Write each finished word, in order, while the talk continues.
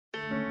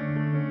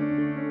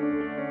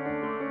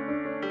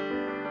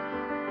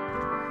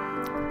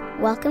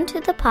Welcome to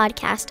the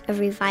podcast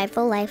of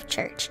Revival Life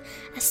Church,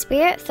 a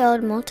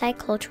spirit-filled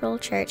multicultural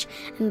church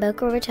in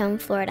Boca Raton,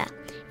 Florida.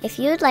 If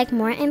you would like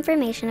more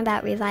information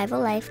about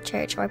Revival Life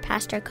Church or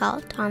Pastor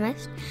Carl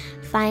Thomas,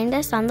 find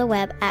us on the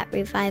web at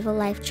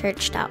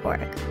revivallifechurch.org.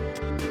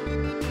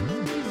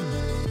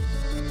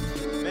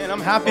 Man, I'm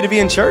happy to be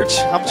in church.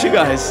 How about you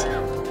guys?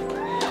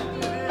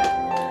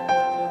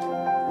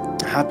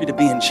 Happy to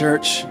be in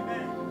church.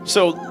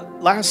 So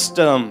last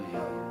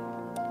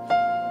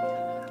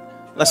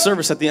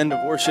service at the end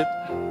of worship,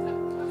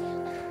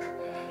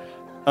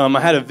 I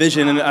had a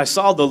vision, and I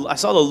saw the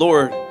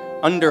Lord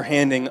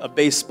underhanding a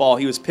baseball.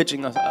 He was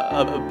pitching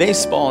a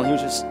baseball, and he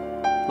was just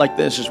like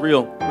this, just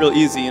real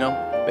easy,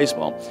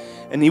 baseball.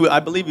 And I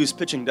believe he was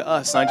pitching to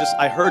us. And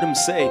I heard him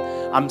say,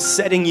 "I'm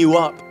setting you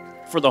up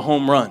for the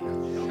home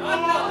run.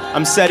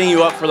 I'm setting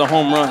you up for the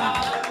home run."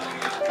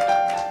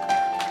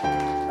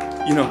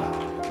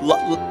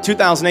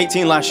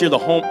 2018, last year, the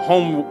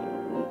home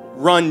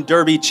run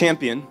derby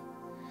champion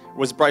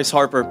was Bryce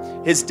Harper.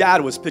 His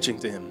dad was pitching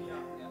to him.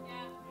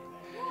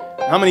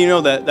 How many of you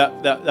know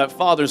that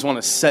fathers want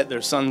to set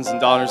their sons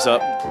and daughters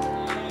up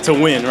to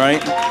win,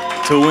 right?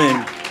 To win.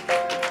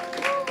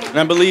 And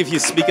I believe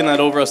he's speaking that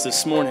over us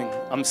this morning.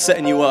 I'm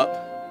setting you up.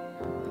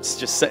 It's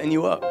just setting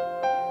you up.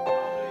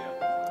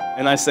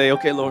 And I say,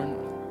 okay, Lord,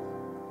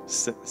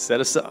 set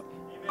us up.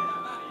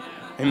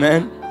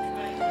 Amen.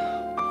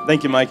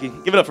 Thank you, Mikey.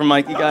 Give it up for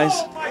Mikey,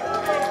 guys.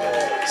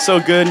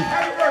 So good.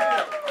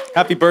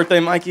 Happy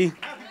birthday, Mikey.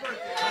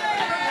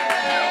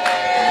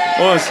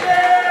 What was it?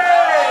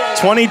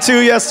 22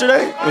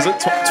 yesterday? Was it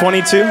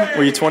 22?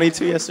 Were you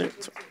 22 yesterday?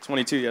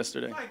 22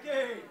 yesterday.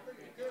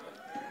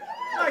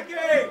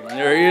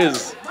 There he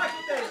is.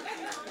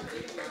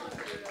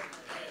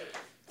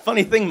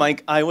 Funny thing,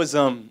 Mike, I was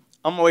on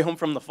my way home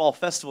from the fall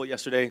festival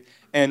yesterday,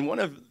 and one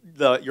of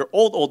your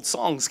old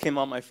songs came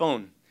on my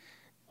phone.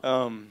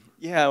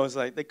 I was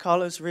like, they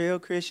call us real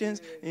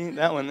Christians. And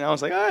that one, I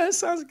was like, that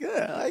sounds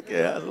good. I like it.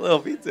 It has a little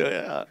beat to it.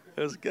 Yeah,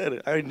 it was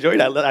good. I enjoyed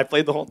it. I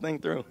played the whole thing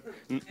through.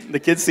 The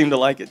kids seemed to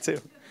like it too.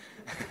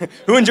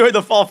 Who enjoyed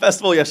the fall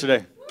festival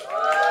yesterday?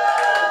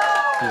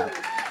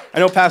 I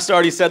know Pastor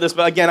already said this,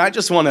 but again, I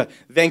just want to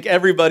thank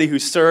everybody who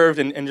served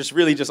and just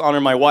really just honor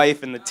my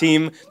wife and the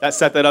team that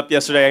set that up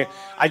yesterday.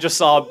 I just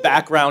saw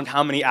background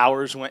how many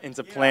hours went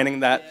into planning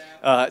that.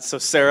 So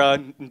Sarah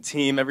and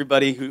team,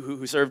 everybody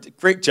who served,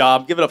 great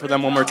job. Give it up for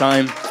them one more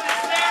time.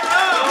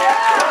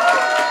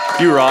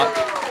 You rock.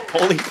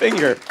 Holy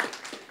Finger.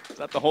 Is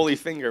that the Holy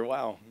Finger?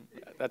 Wow.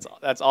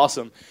 That's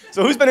awesome.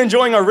 So who's been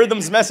enjoying our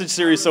Rhythms message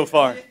series so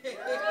far?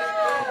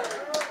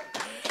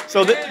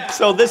 So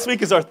this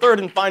week is our third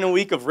and final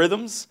week of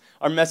Rhythms,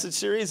 our message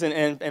series,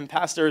 and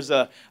Pastor's,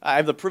 I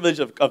have the privilege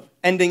of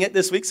ending it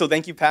this week, so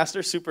thank you,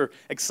 Pastor. Super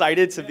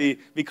excited to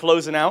be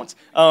closing out.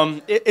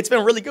 It's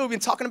been really good. We've been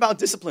talking about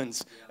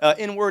disciplines,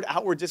 inward,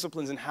 outward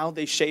disciplines, and how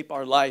they shape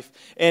our life.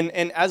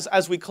 And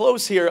as we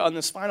close here on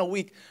this final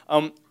week,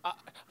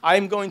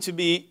 I'm going to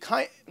be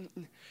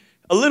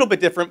a little bit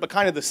different, but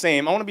kind of the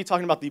same. I want to be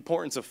talking about the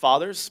importance of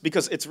fathers,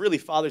 because it's really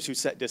fathers who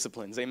set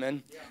disciplines,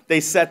 amen? Yeah.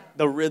 They set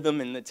the rhythm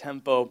and the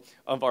tempo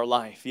of our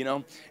life,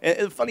 And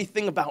the funny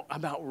thing about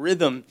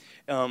rhythm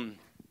and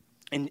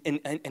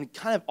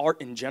kind of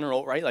art in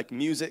general, right? Like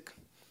music,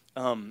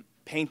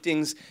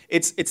 paintings,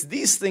 it's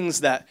these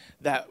things that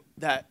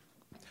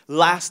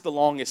last the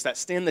longest, that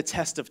stand the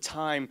test of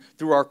time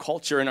through our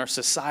culture and our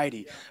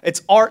society.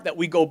 It's art that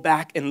we go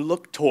back and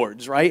look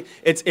towards, right?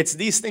 It's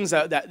these things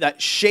that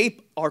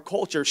shape our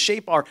culture,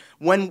 shape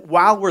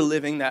while we're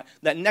living, that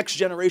next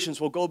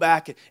generations will go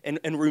back and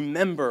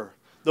remember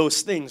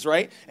those things,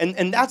 right?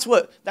 And that's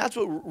what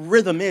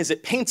rhythm is.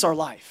 It paints our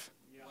life.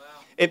 Wow.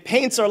 It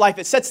paints our life.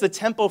 It sets the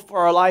tempo for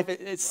our life.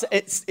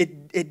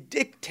 It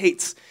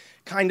dictates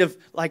kind of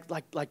like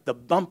the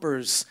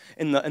bumpers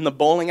in the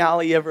bowling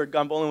alley. You ever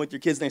gone bowling with your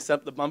kids and they set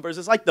up the bumpers?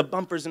 It's like the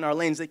bumpers in our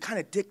lanes. They kind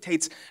of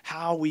dictates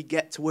how we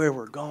get to where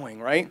we're going,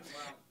 right? Wow.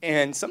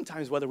 And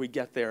sometimes whether we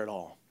get there at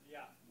all. Yeah.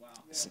 Wow.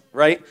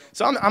 Right?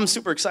 So I'm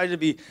super excited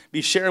to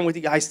be sharing with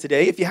you guys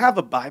today. If you have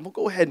a Bible,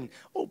 go ahead and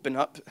open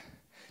up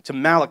to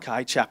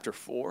Malachi chapter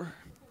 4.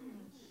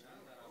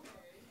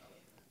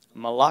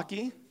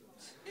 Malachi.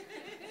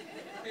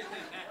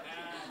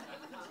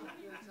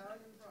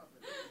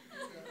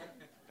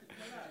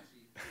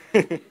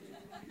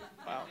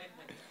 Wow.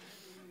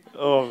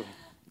 Oh,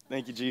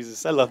 thank you,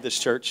 Jesus. I love this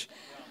church.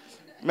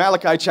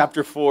 Malachi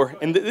chapter 4.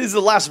 And these are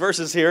the last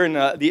verses here in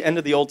the end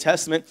of the Old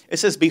Testament. It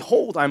says,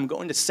 "Behold, I'm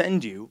going to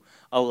send you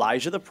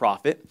Elijah the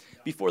prophet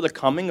before the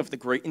coming of the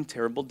great and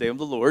terrible day of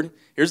the Lord."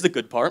 Here's the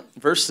good part.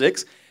 Verse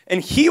 6.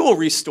 "And he will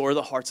restore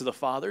the hearts of the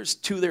fathers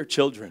to their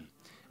children,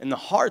 and the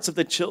hearts of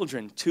the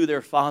children to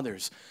their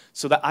fathers,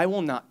 so that I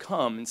will not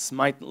come and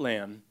smite the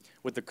land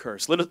with the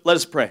curse." Let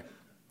us pray.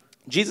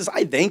 Jesus,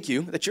 I thank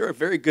you that you're a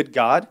very good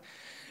God,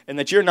 and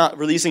that you're not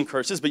releasing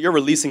curses, but you're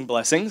releasing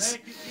blessings,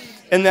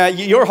 and that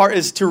your heart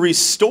is to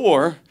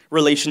restore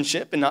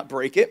relationship and not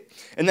break it,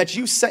 and that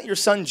you sent your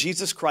son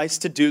Jesus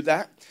Christ to do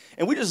that.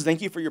 And we just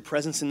thank you for your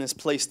presence in this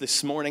place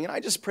this morning, and I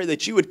just pray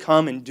that you would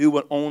come and do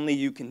what only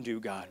you can do,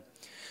 God.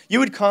 You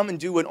would come and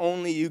do what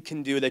only you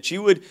can do, that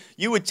you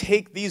would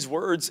take these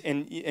words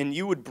and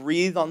you would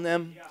breathe on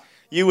them.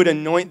 You would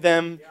anoint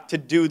them to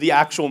do the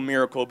actual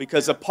miracle,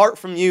 because apart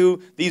from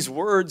you, these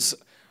words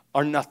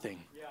are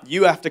nothing.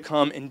 You have to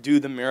come and do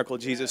the miracle,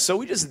 Jesus. So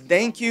we just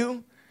thank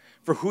you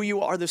for who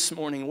you are this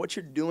morning, what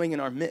you're doing in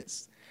our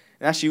midst.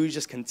 And actually, we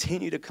just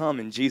continue to come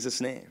in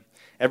Jesus' name.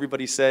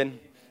 Everybody said,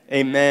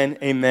 amen,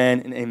 amen,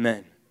 and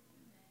amen.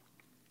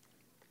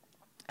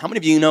 How many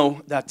of you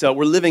know that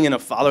we're living in a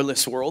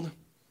fatherless world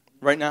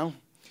right now?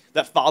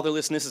 That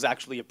fatherlessness is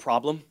actually a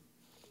problem.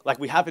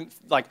 We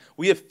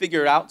have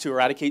figured out to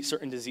eradicate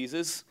certain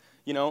diseases.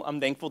 You know, I'm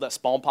thankful that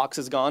smallpox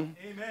is gone.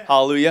 Amen.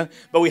 Hallelujah.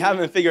 But we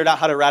haven't figured out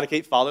how to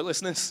eradicate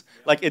fatherlessness.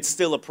 It's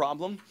still a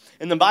problem.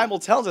 And the Bible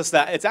tells us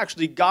that it's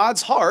actually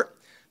God's heart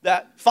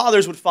that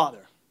fathers would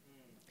father.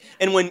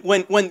 And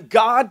when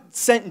God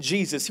sent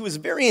Jesus, he was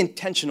very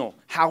intentional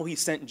how he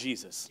sent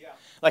Jesus.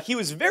 He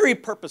was very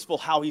purposeful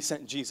how he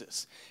sent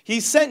Jesus. He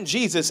sent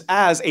Jesus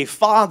as a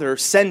father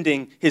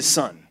sending his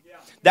son.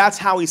 That's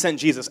how he sent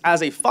Jesus,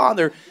 as a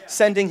father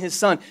sending his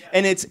son.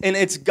 And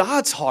it's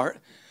God's heart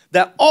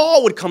that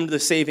all would come to the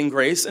saving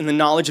grace and the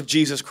knowledge of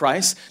Jesus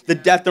Christ, the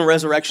death and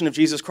resurrection of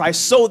Jesus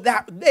Christ, so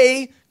that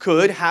they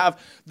could have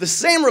the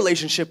same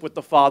relationship with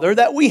the Father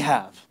that we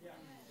have.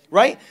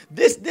 Right?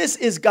 This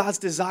is God's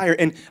desire.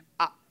 And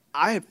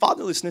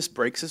fatherlessness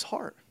breaks his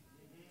heart.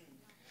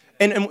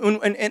 And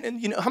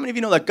you know, how many of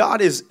you know that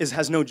God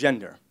has no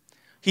gender?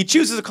 He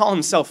chooses to call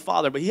himself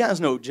Father, but he has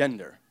no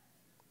gender.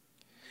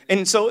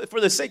 And so for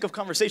the sake of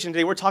conversation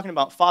today, we're talking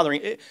about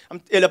fathering.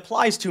 It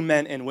applies to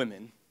men and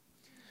women.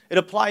 It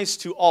applies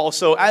to all.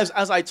 So as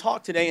I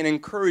talk today and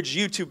encourage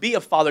you to be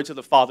a father to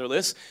the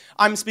fatherless,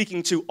 I'm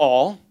speaking to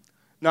all,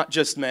 not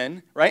just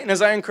men, right? And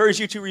as I encourage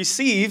you to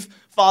receive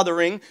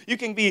fathering, you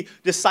can be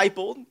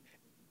discipled,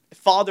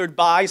 fathered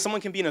by,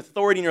 someone can be an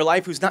authority in your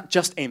life who's not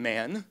just a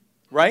man,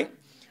 right?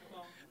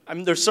 I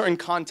mean, there's certain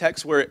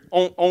contexts where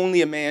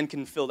only a man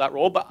can fill that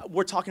role, but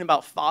we're talking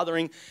about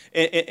fathering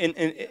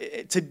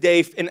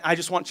today, and I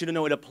just want you to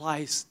know it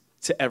applies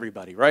to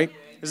everybody, right?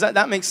 Does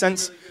that make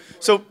sense?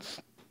 So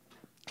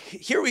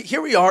here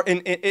we are,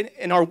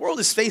 and our world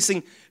is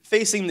facing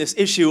this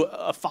issue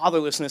of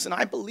fatherlessness, and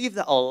I believe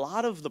that a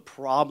lot of the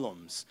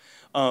problems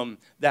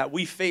that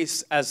we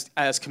face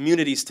as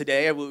communities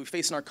today, we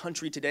face in our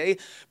country today,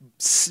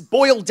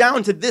 boil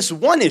down to this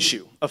one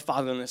issue of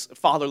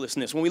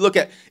fatherlessness. When we look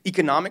at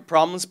economic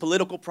problems,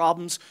 political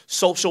problems,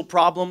 social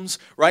problems,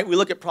 right? We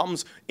look at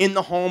problems in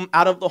the home,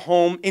 out of the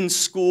home, in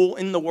school,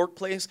 in the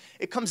workplace.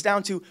 It comes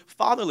down to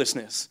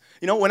fatherlessness.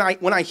 You know, when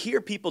I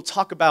hear people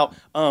talk about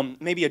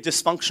maybe a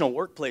dysfunctional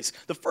workplace,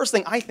 the first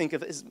thing I think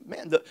of is,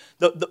 man,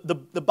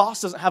 the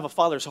boss doesn't have a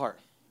father's heart.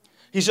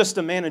 He's just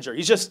a manager.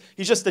 He's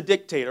just a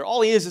dictator.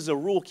 All he is a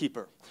rule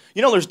keeper.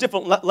 You know, there's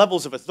different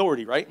levels of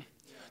authority, right?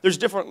 There's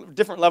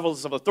different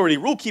levels of authority.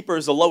 Rule keeper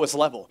is the lowest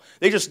level.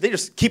 They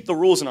just keep the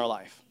rules in our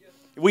life.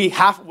 We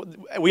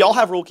all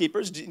have rule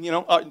keepers. You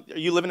know,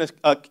 you live in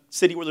a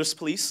city where there's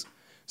police,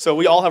 so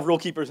we all have rule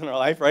keepers in our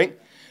life, right?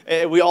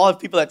 We all have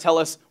people that tell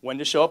us when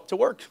to show up to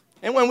work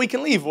and when we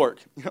can leave work.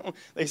 You know,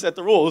 they set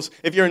the rules.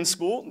 If you're in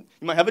school,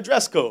 you might have a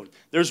dress code.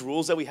 There's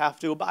rules that we have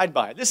to abide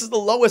by. This is the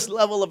lowest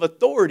level of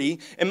authority,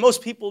 and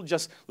most people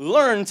just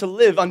learn to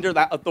live under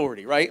that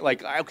authority, right?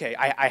 Okay,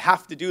 I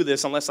have to do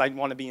this unless I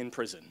want to be in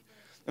prison.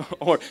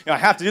 Or I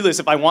have to do this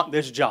if I want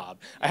this job.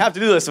 I have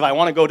to do this if I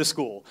want to go to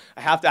school.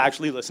 I have to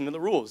actually listen to the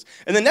rules.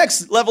 And the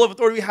next level of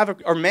authority we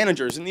have are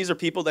managers, and these are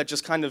people that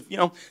just kind of, you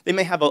know, they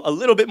may have a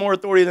little bit more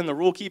authority than the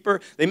rule keeper.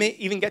 They may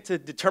even get to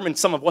determine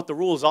some of what the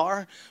rules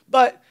are,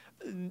 but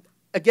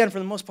again, for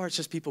the most part, it's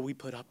just people we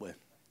put up with,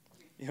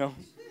 you know.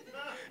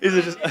 These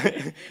are just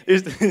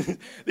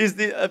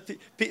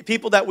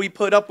people that we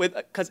put up with,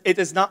 because it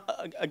is not,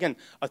 again,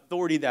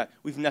 authority that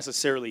we've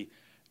necessarily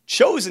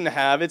chosen to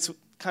have. It's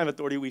kind of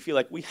authority we feel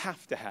like we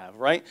have to have,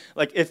 right?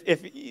 Like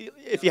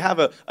if you have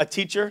a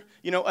teacher,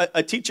 you know,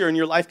 a teacher in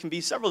your life can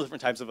be several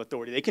different types of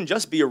authority. They can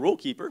just be a rule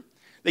keeper.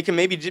 They can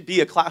maybe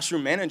be a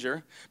classroom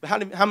manager. But how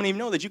many of you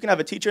know that you can have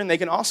a teacher and they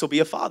can also be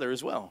a father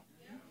as well?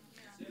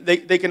 They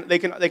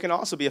can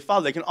also be a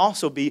father. They can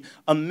also be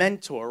a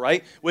mentor,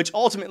 right? Which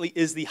ultimately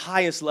is the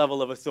highest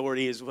level of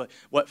authority, is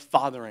what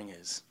fathering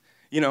is.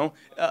 You know,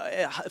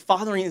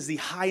 fathering is the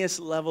highest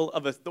level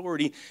of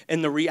authority,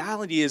 and the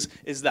reality is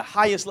the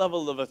highest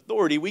level of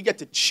authority. We get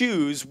to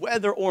choose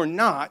whether or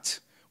not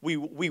we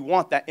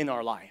want that in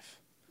our life.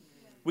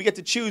 We get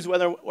to choose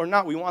whether or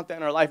not we want that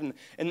in our life.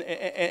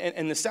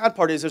 And the sad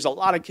part is there's a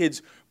lot of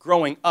kids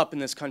growing up in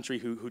this country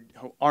who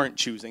aren't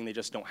choosing. They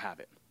just don't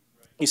have it.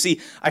 You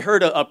see, I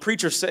heard a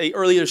preacher say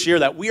earlier this year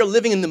that we are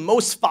living in the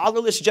most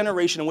fatherless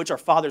generation in which our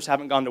fathers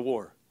haven't gone to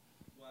war.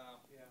 Wow.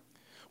 Yeah.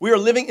 We are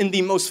living in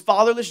the most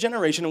fatherless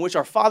generation in which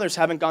our fathers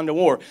haven't gone to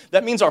war.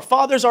 That means our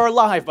fathers are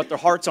alive, but their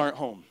hearts aren't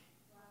home.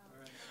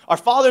 Wow. Our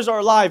fathers are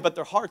alive, but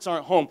their hearts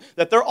aren't home.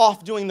 That they're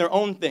off doing their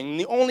own thing. And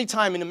the only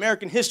time in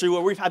American history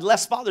where we've had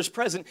less fathers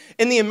present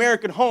in the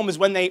American home is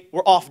when they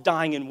were off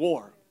dying in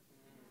war.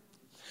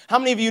 How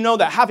many of you know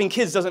that having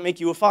kids doesn't make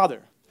you a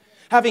father?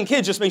 Having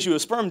kids just makes you a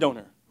sperm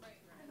donor.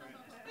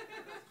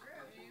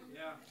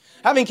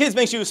 Having kids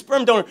makes you a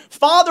sperm donor.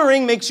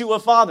 Fathering makes you a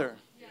father.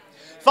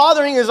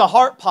 Fathering is a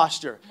heart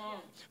posture.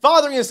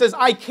 Fathering is says,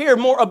 I care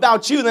more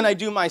about you than I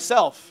do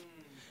myself.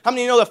 How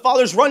many of you know that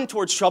fathers run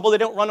towards trouble? They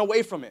don't run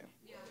away from it.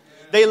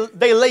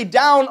 They lay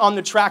down on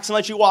the tracks and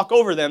let you walk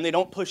over them. They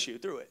don't push you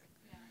through it.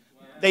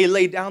 They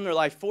lay down their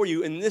life for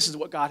you, and this is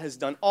what God has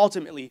done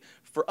ultimately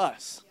for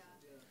us.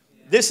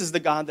 This is the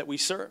God that we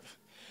serve.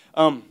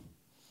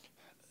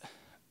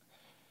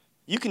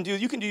 You can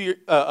do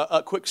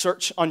a quick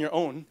search on your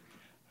own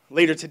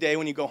later today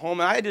when you go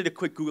home. And I did a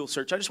quick Google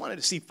search. I just wanted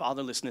to see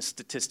fatherlessness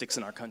statistics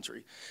in our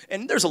country.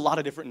 And there's a lot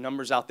of different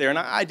numbers out there. And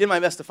I did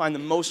my best to find the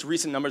most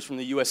recent numbers from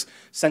the U.S.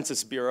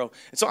 Census Bureau.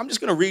 And so I'm just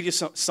going to read you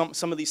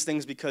some of these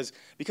things because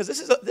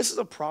this is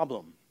a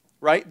problem,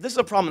 right? This is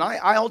a problem. And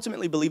I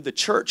ultimately believe the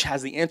church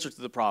has the answer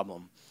to the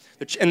problem.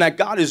 And that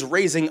God is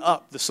raising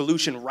up the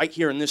solution right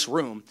here in this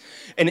room.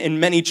 And in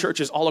many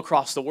churches all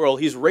across the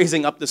world, he's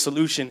raising up the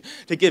solution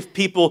to give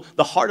people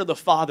the heart of the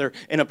Father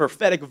and a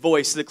prophetic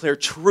voice to declare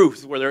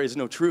truth where there is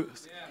no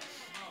truth.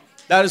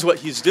 That is what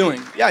he's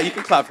doing. Yeah, you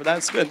can clap for that.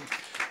 It's good.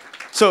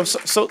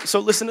 So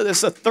listen to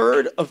this. A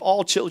third of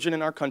all children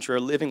in our country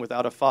are living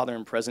without a father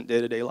in present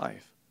day-to-day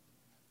life.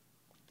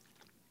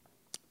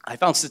 I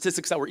found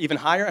statistics that were even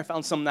higher. I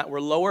found some that were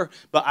lower,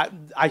 but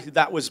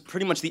that was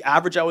pretty much the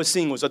average I was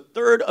seeing. Was a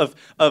third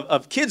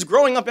of kids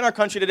growing up in our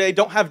country today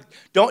don't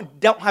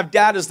have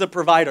dad as the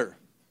provider,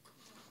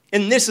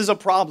 and this is a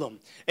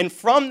problem. And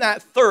from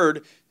that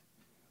third,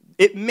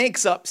 it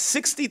makes up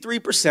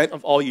 63%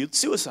 of all youth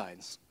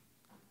suicides.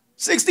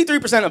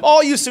 63% of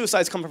all youth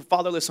suicides come from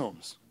fatherless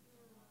homes.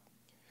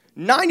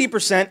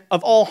 90%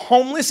 of all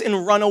homeless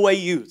and runaway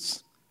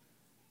youths.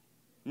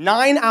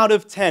 9 out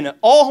of 10,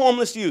 all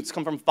homeless youths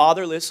come from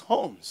fatherless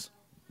homes.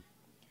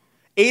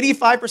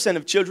 85%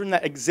 of children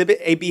that exhibit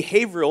a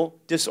behavioral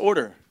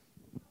disorder.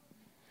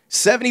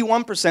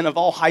 71% of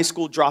all high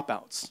school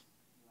dropouts.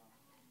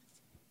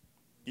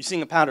 You're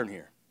seeing a pattern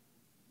here.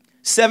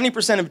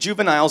 70% of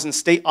juveniles in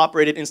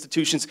state-operated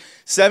institutions,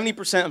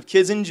 70% of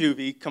kids in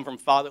juvie come from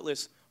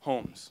fatherless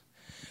homes.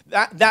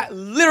 That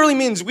literally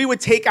means we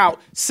would take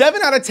out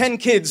 7 out of 10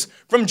 kids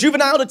from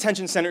juvenile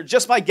detention center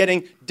just by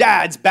getting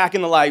dads back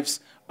in the lives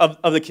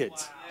of the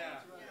kids.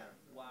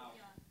 Wow.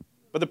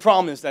 But the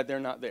problem is that they're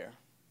not there.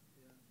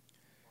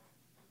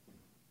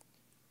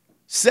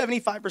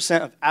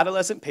 75% of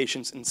adolescent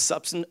patients in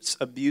substance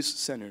abuse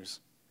centers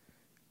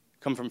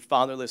come from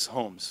fatherless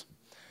homes.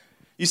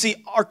 You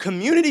see, our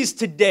communities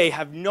today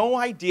have no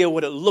idea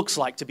what it looks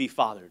like to be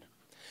fathered.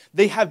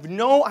 They have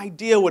no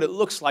idea what it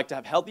looks like to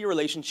have a healthy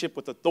relationship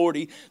with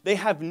authority. They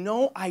have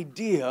no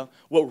idea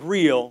what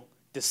real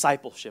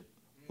discipleship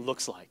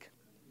looks like.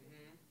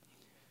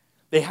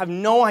 They have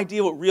no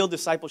idea what real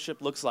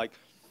discipleship looks like.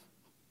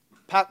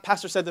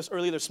 Pastor said this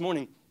earlier this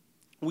morning.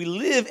 We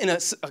live in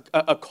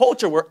a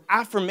culture where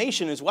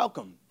affirmation is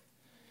welcome.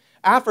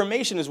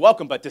 Affirmation is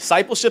welcome, but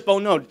discipleship, oh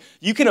no.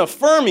 You can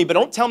affirm me, but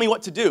don't tell me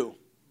what to do.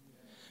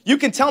 You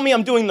can tell me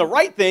I'm doing the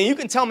right thing. You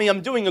can tell me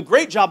I'm doing a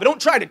great job, but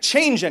don't try to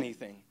change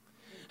anything.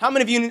 How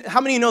many of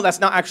you know that's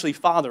not actually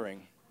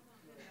fathering?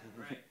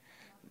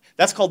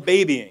 That's called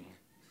babying.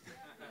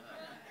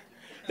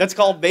 That's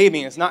called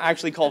babying. It's not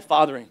actually called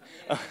fathering.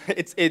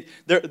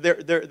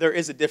 There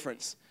is a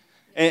difference.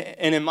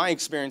 And in my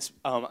experience,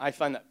 I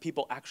find that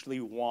people actually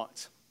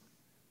want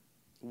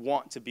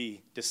to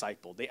be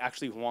discipled. They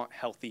actually want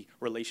healthy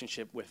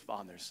relationship with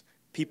fathers.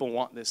 People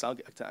want this. I'll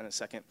get to that in a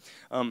second.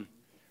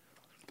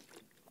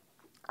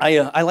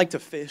 I like to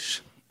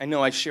fish. I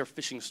know I share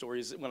fishing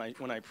stories when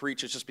I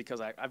preach. It's just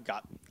because I've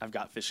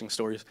got fishing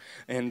stories,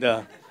 and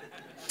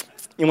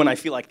when I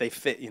feel like they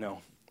fit,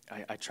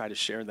 I try to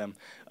share them.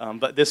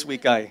 But this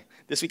week I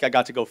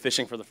got to go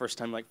fishing for the first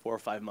time in like 4 or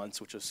 5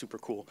 months, which was super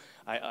cool.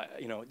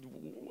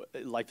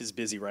 Life is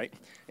busy, right?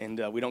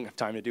 And we don't have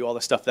time to do all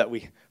the stuff that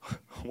we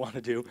want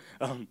to do.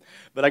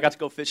 But I got to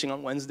go fishing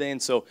on Wednesday, and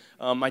so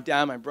my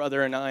dad, my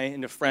brother, and I,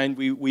 and a friend,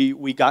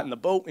 we got in the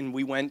boat and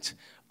we went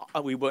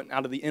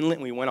out of the inlet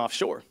and we went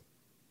offshore.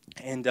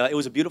 And it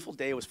was a beautiful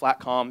day. It was flat,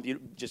 calm,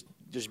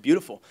 just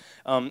beautiful.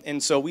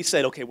 And so we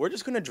said, okay, we're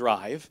just going to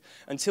drive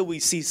until we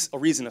see a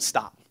reason to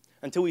stop,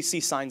 until we see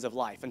signs of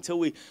life, until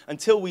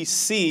we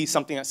see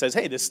something that says,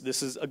 hey, this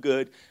is a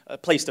good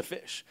place to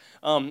fish.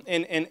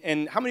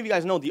 And how many of you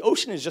guys know the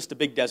ocean is just a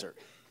big desert?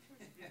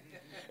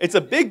 It's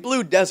a big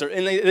blue desert,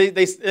 and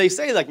they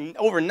say like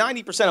over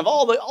 90% of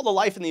all the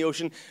life in the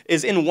ocean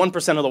is in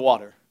 1% of the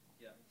water.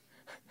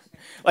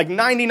 Like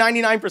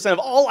 99% of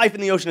all life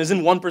in the ocean is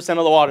in 1%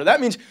 of the water. That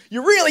means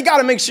you really got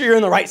to make sure you're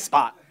in the right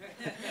spot.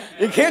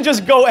 You can't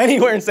just go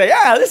anywhere and say,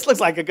 this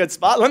looks like a good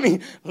spot. Let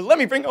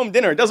me bring home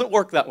dinner. It doesn't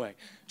work that way.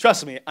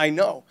 Trust me, I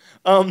know.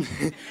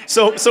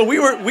 So we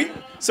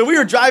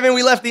were driving.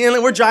 We left the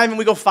inlet. We're driving.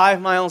 We go 5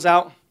 miles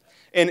out.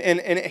 And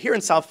here in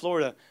South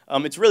Florida,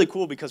 it's really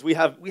cool because we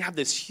have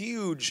this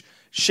huge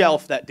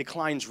shelf that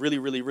declines really,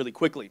 really, really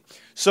quickly.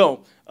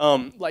 So,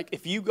 like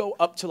if you go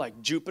up to like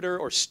Jupiter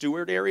or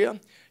Stewart area,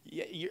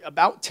 you're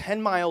about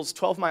 10 miles,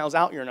 12 miles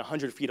out, you're in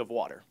 100 feet of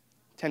water.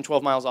 10,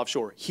 12 miles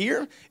offshore.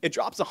 Here, it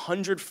drops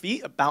 100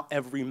 feet about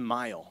every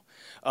mile.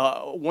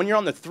 When you're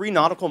on the 3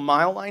 nautical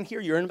mile line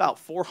here, you're in about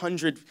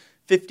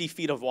 450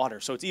 feet of water.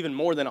 So it's even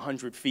more than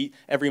 100 feet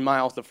every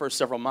mile, the first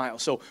several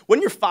miles. So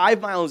when you're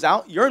 5 miles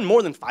out, you're in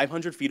more than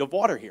 500 feet of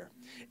water here.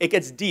 It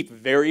gets deep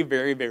very,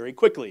 very, very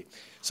quickly.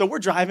 So we're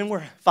driving,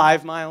 we're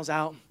 5 miles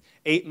out,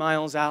 8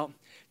 miles out,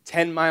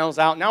 10 miles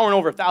out. Now we're in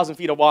over 1,000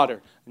 feet of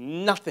water.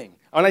 Nothing.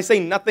 When I say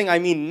nothing, I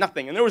mean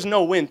nothing. And there was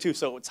no wind, too,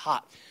 so it's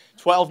hot.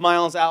 12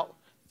 miles out,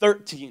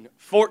 13,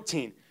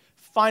 14.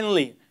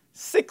 Finally,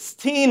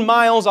 16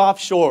 miles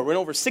offshore. We're in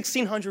over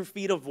 1,600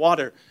 feet of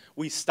water.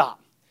 We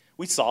stop.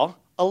 We saw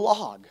a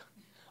log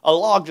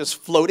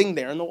just floating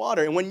there in the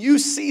water. And when you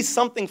see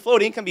something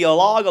floating, it can be a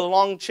log, a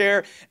long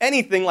chair,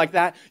 anything like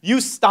that, you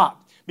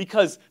stop.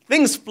 Because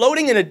things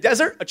floating in a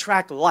desert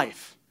attract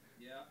life.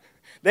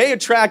 They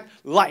attract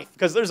life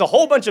because there's a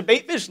whole bunch of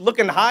bait fish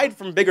looking to hide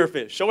from bigger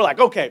fish. So we're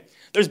like, okay,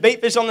 there's bait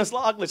fish on this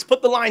log. Let's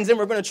put the lines in.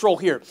 We're going to troll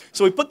here.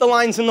 So we put the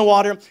lines in the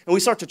water, and we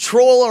start to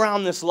troll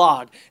around this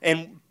log.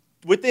 And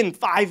within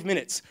 5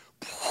 minutes,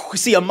 we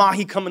see a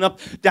mahi coming up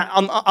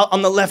down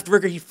on the left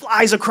rigger. He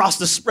flies across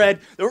the spread.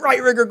 The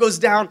right rigger goes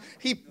down.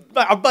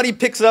 Our buddy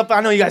picks up.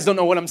 I know you guys don't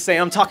know what I'm saying.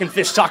 I'm talking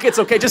fish talk. It's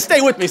okay. Just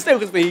stay with me. Stay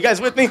with me. You guys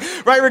with me?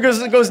 Right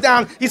rigger goes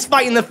down. He's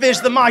fighting the fish.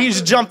 The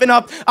mahi's jumping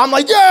up. I'm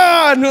like,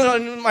 yeah!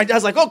 And my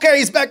dad's like, okay,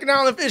 he's backing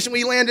down the fish. And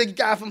we landed,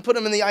 gaff him, put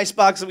him in the ice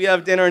box, and we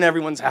have dinner, and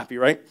everyone's happy,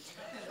 right?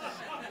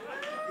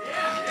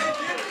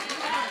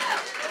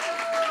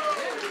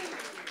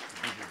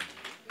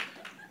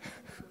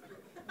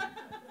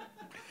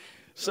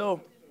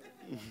 So,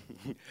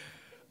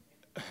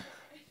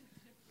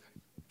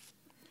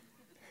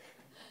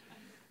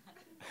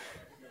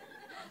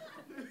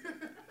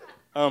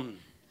 all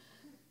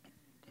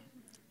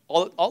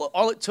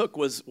it took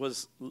was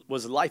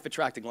life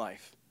attracting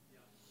life.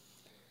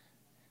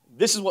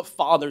 This is what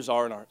fathers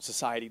are in our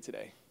society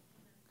today.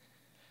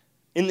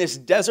 In this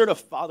desert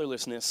of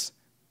fatherlessness,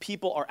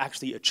 people are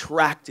actually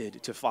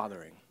attracted to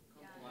fathering.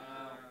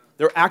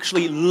 They're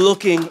actually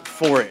looking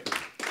for it.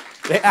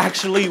 They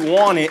actually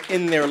want it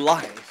in their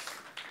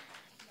life.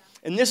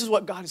 And this is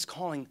what God is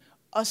calling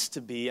us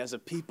to be as a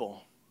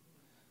people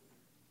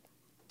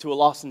to a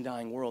lost and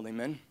dying world.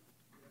 Amen?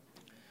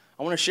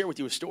 I want to share with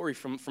you a story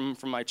from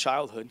my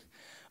childhood.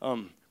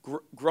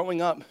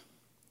 Growing up,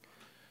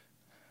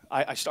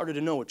 I started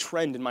to know a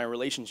trend in my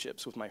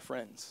relationships with my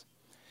friends.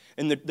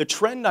 And the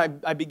trend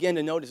I began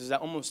to notice is that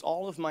almost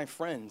all of my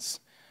friends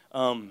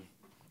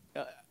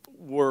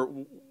were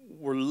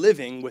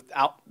living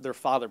without their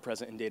father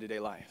present in day-to-day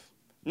life.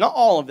 Not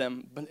all of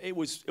them, but it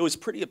was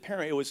pretty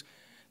apparent.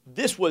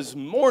 This was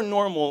more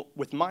normal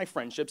with my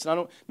friendships,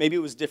 and maybe it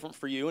was different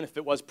for you, and if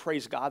it was,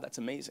 praise God, that's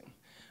amazing.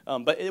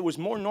 But it was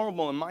more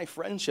normal in my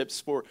friendships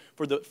for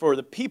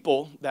the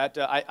people that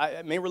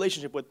I made a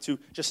relationship with to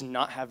just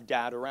not have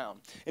dad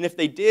around. And if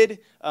they did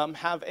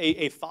have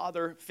a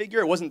father figure,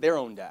 it wasn't their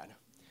own dad.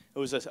 It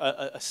was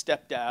a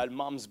stepdad,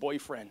 mom's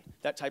boyfriend,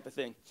 that type of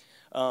thing,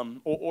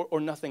 or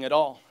nothing at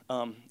all.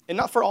 And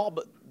not for all,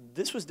 but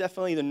this was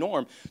definitely the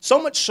norm.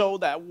 So much so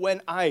that when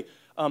I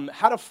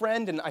had a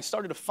friend and I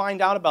started to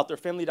find out about their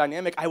family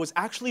dynamic, I was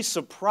actually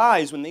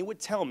surprised when they would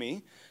tell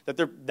me that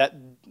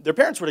their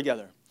parents were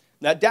together,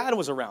 that dad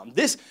was around.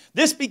 This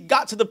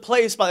got to the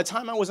place by the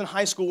time I was in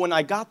high school when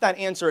I got that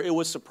answer, it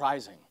was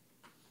surprising.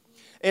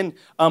 And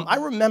I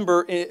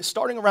remember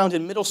starting around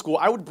in middle school,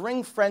 I would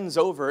bring friends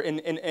over,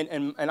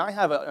 and I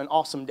have an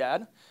awesome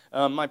dad.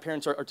 My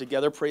parents are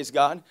together, praise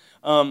God.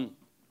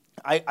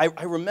 I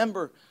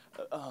remember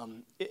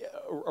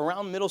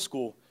around middle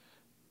school,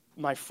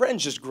 my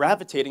friends just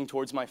gravitating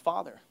towards my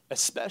father,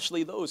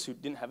 especially those who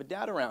didn't have a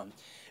dad around.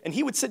 And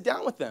he would sit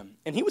down with them,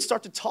 and he would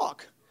start to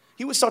talk.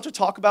 He would start to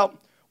talk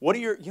about what are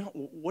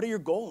your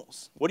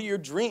goals? What are your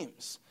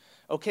dreams?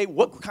 Okay,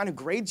 what kind of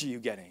grades are you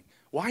getting?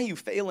 Why are you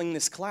failing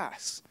this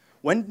class?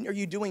 When are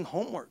you doing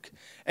homework?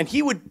 And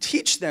he would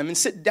teach them and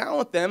sit down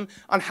with them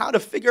on how to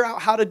figure out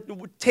how to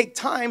take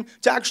time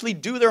to actually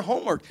do their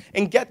homework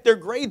and get their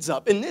grades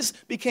up. And this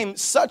became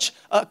such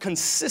a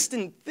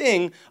consistent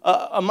thing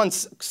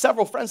amongst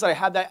several friends that I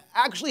had that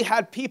actually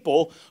had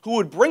people who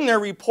would bring their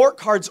report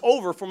cards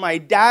over for my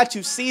dad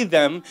to see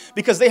them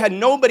because they had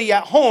nobody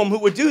at home who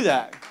would do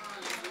that.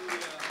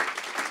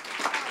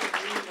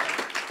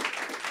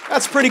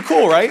 That's pretty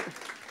cool, right?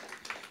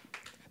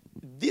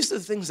 These are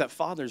the things that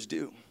fathers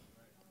do.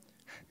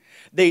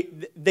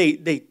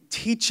 They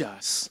teach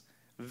us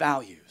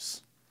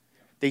values.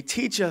 They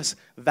teach us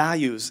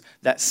values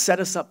that set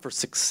us up for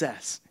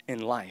success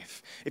in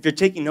life. If you're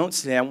taking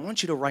notes today, I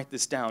want you to write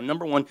this down.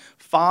 Number one,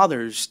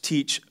 fathers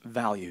teach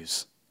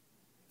values.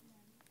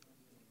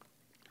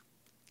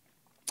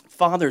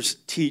 Fathers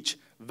teach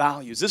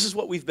values. This is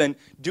what we've been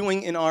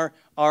doing in our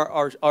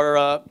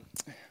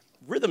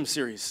rhythm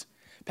series.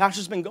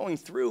 Pastor's been going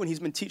through and he's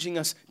been teaching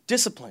us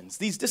disciplines.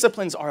 These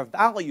disciplines are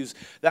values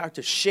that are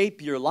to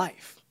shape your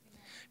life.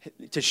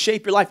 To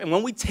shape your life. And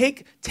when we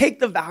take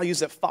the values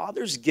that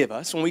fathers give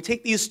us, when we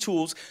take these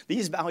tools,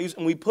 these values,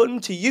 and we put them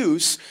to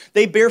use,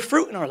 they bear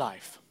fruit in our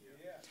life.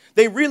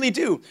 They really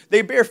do.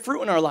 They bear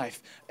fruit in our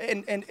life.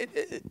 And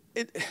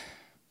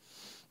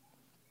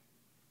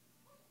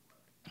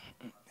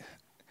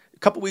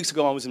couple weeks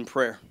ago, I was in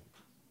prayer,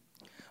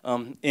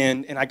 and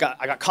I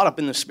got caught up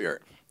in the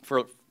Spirit.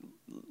 For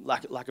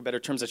lack of better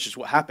terms, that's just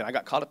what happened. I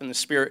got caught up in the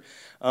Spirit,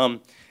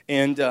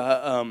 and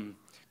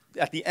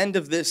at the end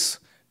of this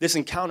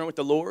encounter with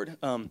the Lord,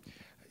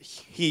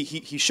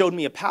 he showed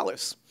me a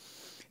palace,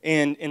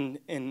 and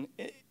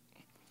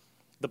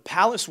the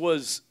palace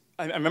was.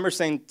 I remember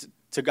saying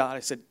to God,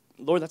 I said,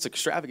 "Lord, that's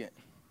extravagant.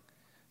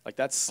 Like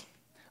that's."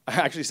 I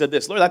actually said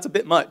this, "Lord, that's a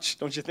bit much,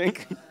 don't you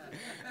think?"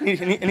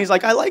 and he's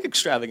like, "I like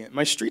extravagant.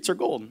 My streets are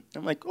gold."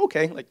 I'm like,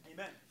 "Okay, like,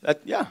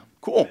 that, yeah,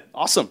 cool,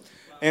 awesome."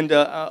 And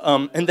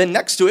then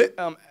next to it,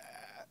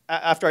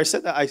 after I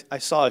said that, I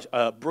saw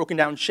a broken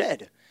down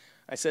shed.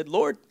 I said,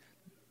 "Lord,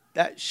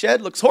 that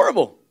shed looks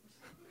horrible.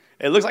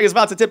 It looks like it's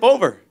about to tip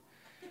over."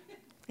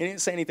 He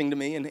didn't say anything to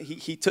me, and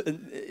he took.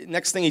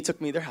 Next thing he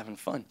took me, they're having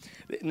fun.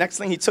 Next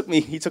thing he took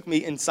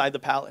me inside the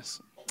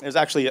palace. It was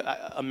actually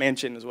a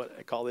mansion, is what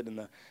I called it in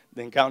the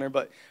encounter.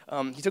 But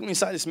he took me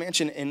inside this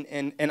mansion,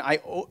 and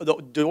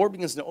the door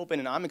begins to open,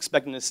 and I'm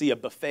expecting to see a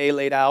buffet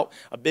laid out,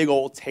 a big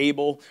old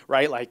table,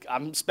 right? Like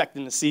I'm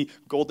expecting to see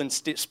golden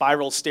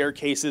spiral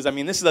staircases. I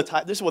mean, this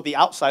is what the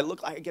outside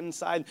looked like. Again,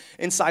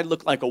 inside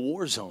looked like a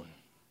war zone.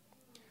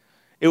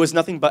 It was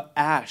nothing but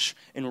ash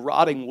and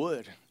rotting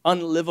wood,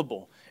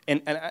 unlivable,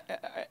 and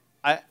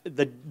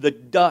the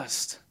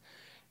dust.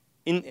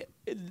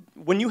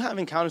 When you have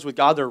encounters with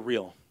God, they're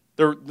real.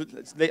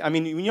 I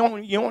mean, you know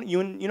when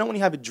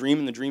you have a dream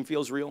and the dream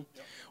feels real?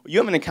 You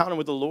have an encounter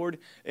with the Lord,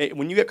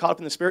 when you get caught up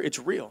in the Spirit, it's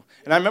real.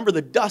 And I remember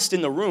the dust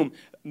in the room,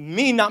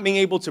 me not being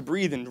able to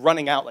breathe and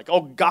running out like,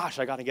 oh gosh,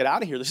 I got to get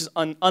out of here. This is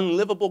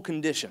unlivable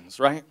conditions,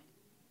 right?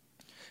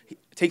 He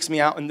takes me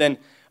out, and then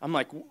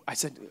I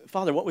said,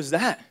 "Father, what was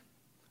that?"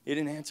 He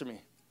didn't answer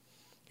me.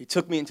 He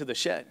took me into the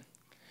shed.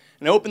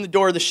 And I opened the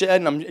door of the shed,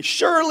 and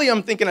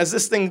I'm thinking as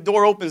this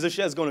door opens, the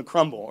shed's going to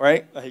crumble,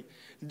 right? Like,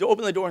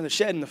 open the door in the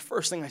shed, and the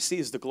first thing I see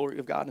is the glory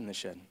of God in the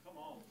shed.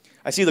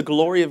 I see the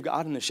glory of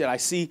God in the shed. I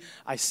see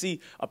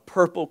a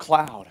purple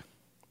cloud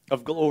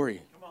of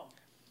glory.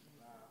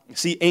 I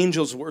see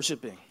angels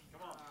worshiping.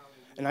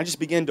 And I just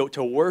began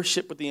to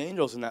worship with the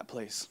angels in that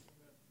place.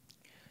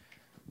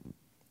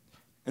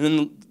 And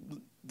then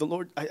the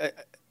Lord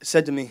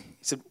said to me, he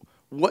said,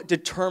 "What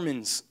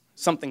determines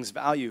something's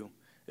value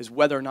is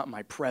whether or not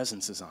my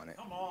presence is on it."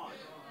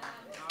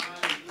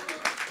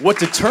 What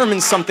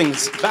determines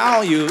something's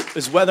value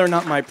is whether or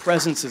not my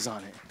presence is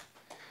on it.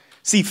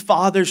 See,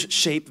 fathers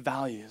shape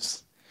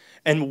values.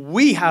 And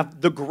we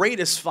have the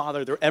greatest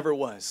father there ever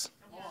was.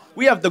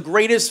 We have the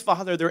greatest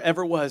father there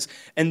ever was.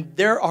 And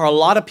there are a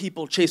lot of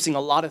people chasing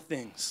a lot of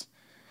things.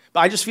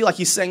 But I just feel like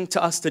he's saying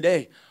to us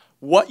today,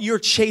 what you're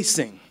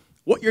chasing,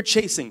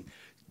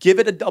 give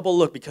it a double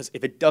look, because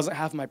if it doesn't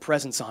have my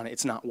presence on it,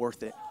 it's not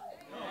worth it.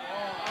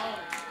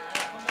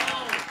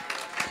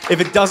 If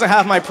it doesn't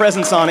have my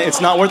presence on it,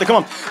 it's not worth it.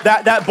 Come on.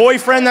 That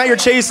boyfriend that you're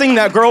chasing,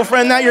 that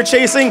girlfriend that you're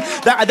chasing,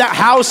 that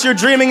house you're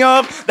dreaming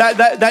of,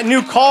 that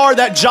new car,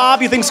 that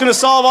job you think is going to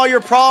solve all your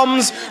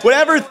problems,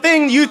 whatever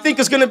thing you think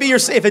is going to be your,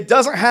 if it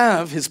doesn't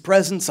have his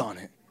presence on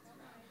it,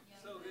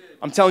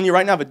 I'm telling you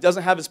right now, if it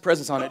doesn't have his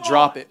presence on it,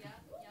 drop it.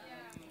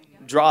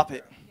 Drop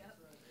it.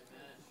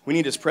 We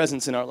need his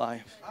presence in our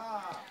life.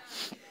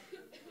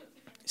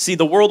 See,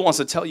 the world wants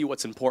to tell you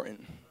what's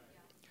important.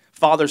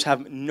 Fathers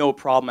have no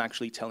problem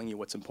actually telling you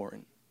what's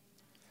important.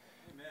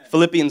 Amen.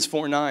 Philippians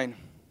 4:9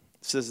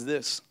 says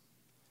this.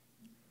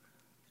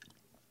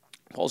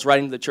 Paul's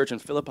writing to the church in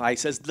Philippi. He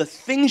says, "The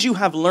things you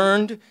have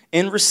learned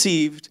and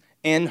received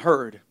and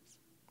heard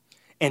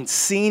and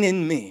seen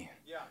in me,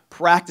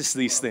 practice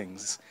these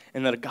things,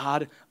 and the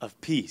God of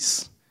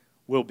peace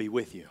will be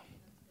with you."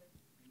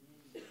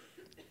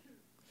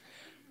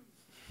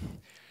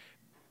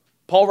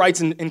 Paul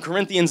writes in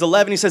Corinthians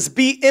 11, he says,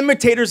 "Be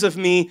imitators of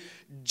me,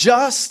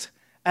 just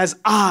as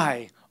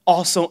I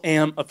also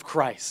am of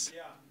Christ."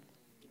 Yeah.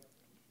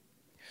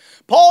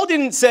 Paul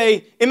didn't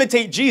say,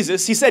 imitate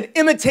Jesus. He said,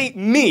 imitate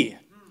me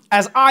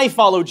as I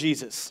follow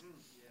Jesus.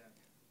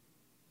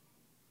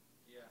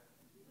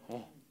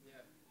 Oh.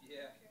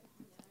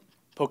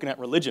 Poking at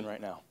religion right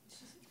now.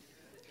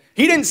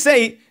 He didn't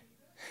say,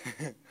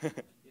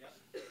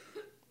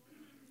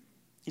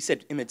 he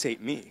said,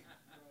 imitate me.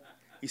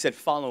 He said,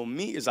 follow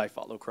me as I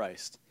follow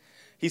Christ.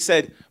 He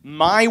said,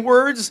 my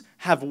words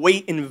have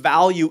weight and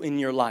value in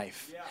your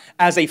life. Yeah.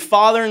 As a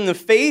father in the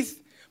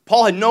faith,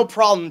 Paul had no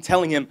problem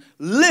telling him,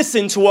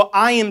 listen to what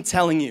I am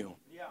telling you.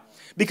 Yeah.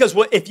 Because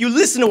if you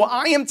listen to what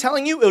I am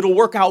telling you, it'll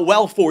work out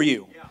well for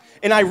you. Yeah.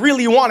 And I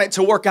really want it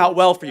to work out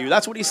well for you.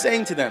 That's what he's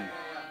saying to them.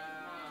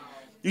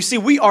 You see,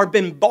 we are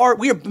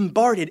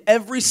bombarded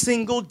every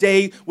single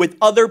day with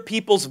other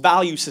people's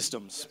value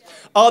systems,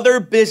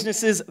 other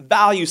businesses'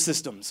 value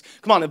systems.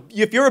 Come on,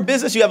 if you're a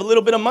business, you have a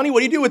little bit of money,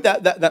 what do you do with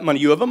that money?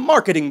 You have a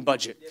marketing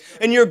budget.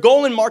 And your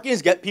goal in marketing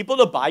is get people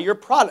to buy your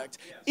product,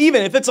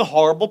 even if it's a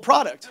horrible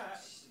product.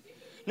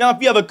 Now,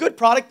 if you have a good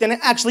product, then it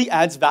actually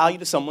adds value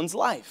to someone's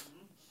life.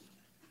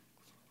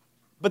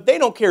 But they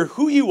don't care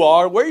who you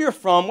are, where you're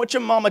from, what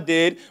your mama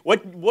did,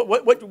 what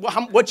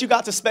you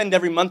got to spend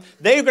every month.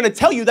 They're going to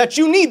tell you that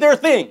you need their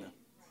thing.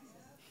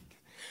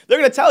 They're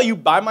going to tell you,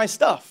 buy my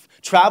stuff,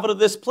 travel to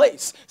this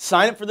place,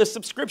 sign up for this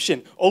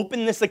subscription,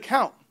 open this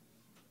account.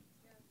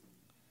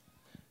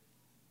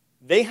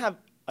 They have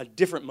a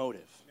different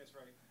motive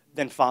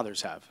than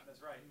fathers have.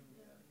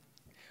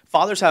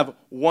 Fathers have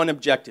one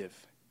objective,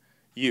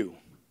 you,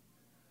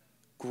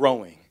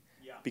 growing,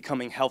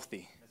 becoming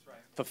healthy,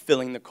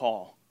 fulfilling the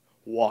call,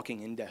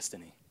 walking in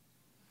destiny.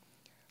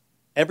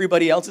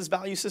 Everybody else's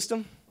value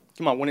system,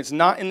 come on, when it's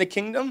not in the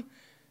kingdom,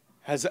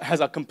 has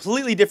a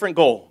completely different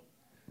goal.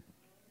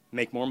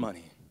 Make more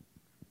money.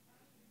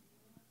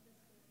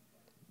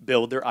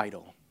 Build their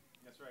idol.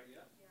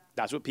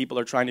 That's what people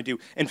are trying to do.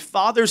 And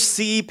fathers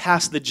see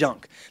past the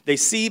junk. They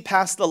see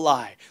past the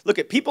lie. Look,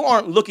 people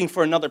aren't looking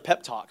for another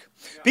pep talk.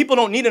 People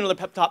don't need another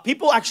pep talk.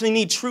 People actually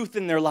need truth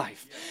in their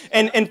life.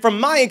 And from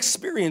my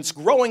experience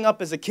growing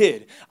up as a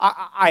kid,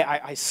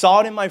 I saw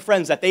it in my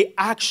friends that they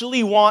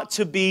actually want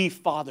to be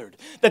fathered.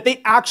 That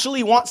they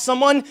actually want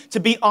someone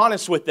to be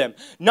honest with them.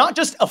 Not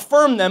just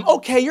affirm them,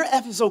 okay, your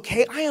F is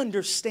okay, I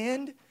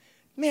understand.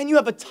 Man,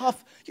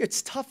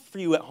 it's tough for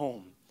you at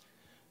home.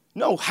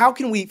 No, how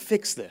can we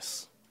fix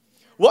this?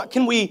 What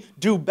can we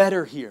do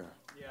better here?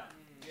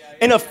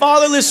 In a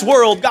fatherless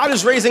world, God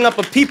is raising up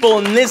a people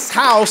in this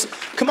house,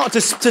 come on,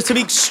 to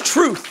speak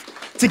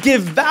truth, to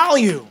give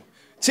value,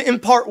 to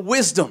impart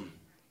wisdom.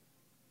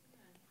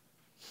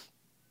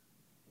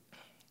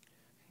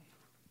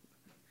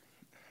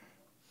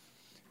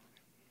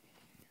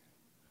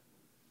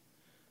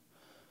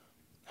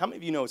 How many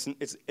of you know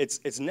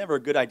it's never a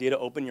good idea to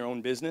open your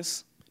own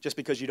business just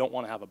because you don't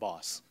want to have a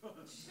boss?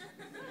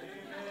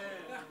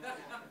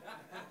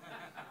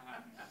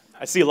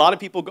 I see a lot of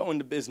people go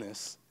into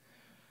business,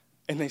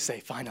 and they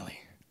say, finally,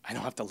 I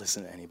don't have to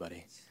listen to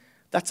anybody.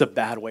 That's a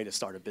bad way to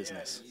start a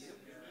business.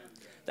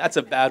 That's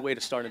a bad way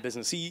to start a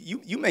business. See,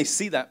 you may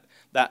see that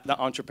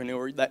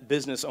entrepreneur, that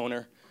business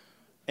owner,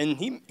 and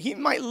he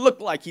might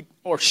look like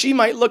or she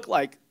might look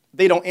like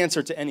they don't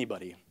answer to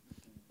anybody.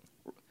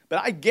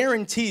 But I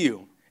guarantee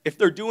you, if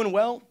they're doing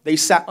well, they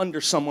sat under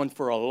someone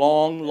for a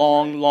long,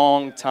 long,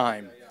 long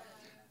time.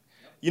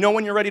 You know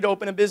when you're ready to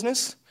open a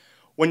business?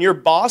 When your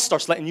boss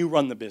starts letting you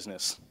run the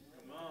business.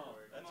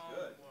 That's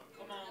good.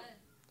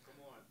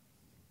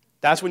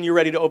 That's when you're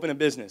ready to open a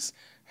business.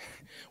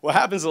 What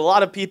happens is a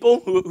lot of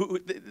people who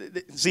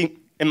see,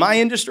 in my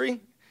industry, in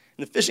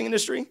the fishing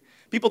industry,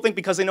 people think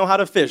because they know how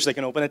to fish, they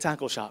can open a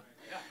tackle shop.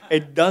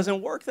 It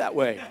doesn't work that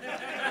way.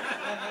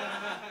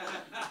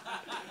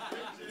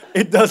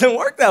 It doesn't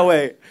work that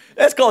way.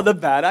 That's called the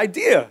bad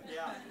idea.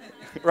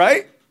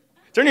 Right?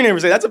 Turn to your neighbor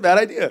and say, that's a bad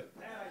idea.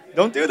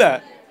 Don't do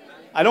that.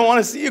 I don't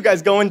want to see you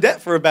guys go in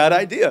debt for a bad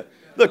idea.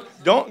 Look,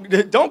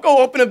 don't go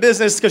open a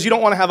business because you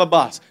don't want to have a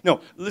boss.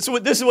 No, this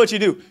is what you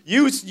do.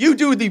 You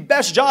do the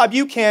best job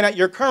you can at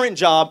your current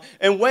job,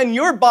 and when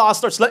your boss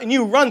starts letting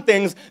you run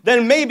things,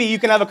 then maybe you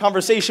can have a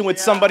conversation with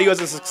somebody who has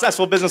a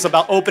successful business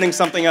about opening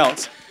something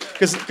else.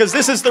 Because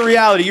this is the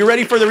reality. You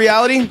ready for the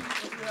reality?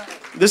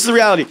 This is the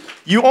reality.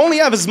 You only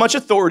have as much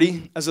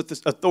authority as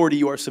the authority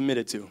you are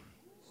submitted to.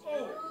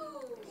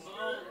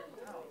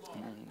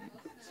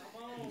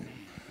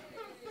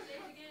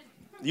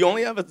 You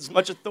only have as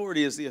much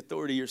authority as the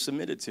authority you're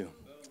submitted to.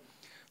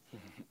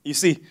 You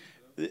see,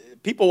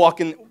 people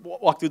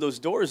walk through those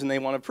doors and they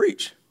want to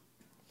preach.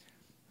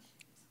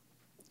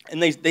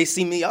 And they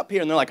see me up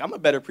here and they're like, I'm a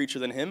better preacher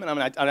than him.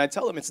 And I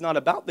tell them it's not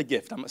about the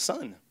gift. I'm a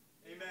son.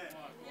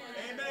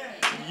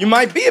 Amen. You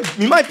might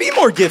be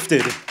more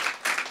gifted.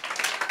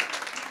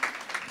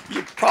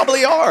 You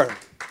probably are.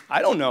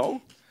 I don't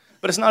know.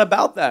 But it's not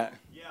about that.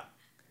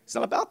 It's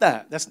not about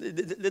that. That's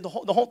the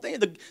whole thing.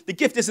 The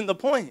gift isn't the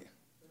point.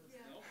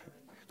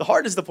 The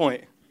heart is the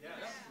point.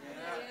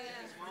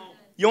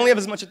 You only have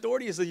as much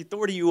authority as the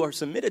authority you are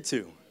submitted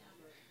to.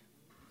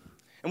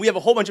 And we have a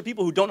whole bunch of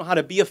people who don't know how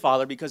to be a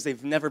father because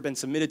they've never been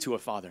submitted to a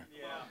father.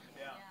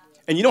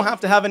 And you don't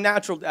have to have a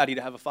natural daddy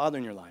to have a father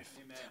in your life.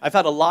 I've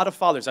had a lot of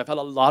fathers. I've had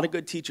a lot of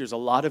good teachers, a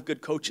lot of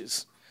good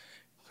coaches.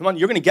 Come on,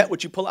 you're going to get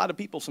what you pull out of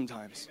people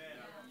sometimes.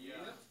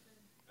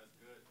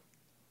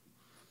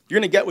 You're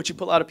going to get what you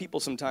pull out of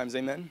people sometimes,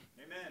 amen?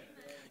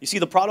 You see,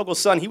 the prodigal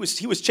son, he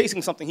was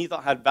chasing something he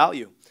thought had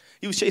value.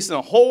 He was chasing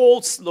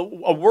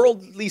a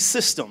worldly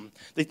system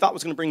that he thought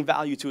was going to bring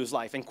value to his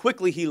life. And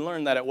quickly he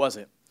learned that it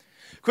wasn't.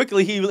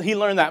 Quickly he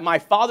learned that my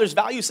father's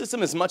value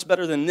system is much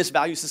better than this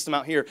value system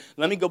out here.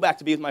 Let me go back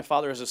to be with my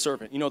father as a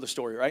servant. You know the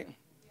story, right?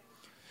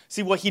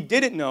 See, what he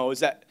didn't know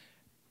is that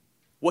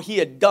what he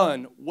had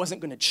done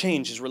wasn't going to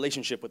change his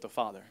relationship with the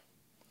Father.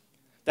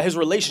 That his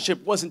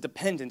relationship wasn't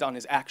dependent on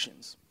his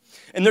actions.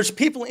 And there's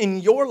people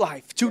in your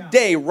life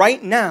today,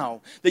 right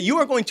now, that you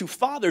are going to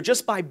father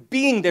just by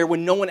being there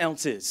when no one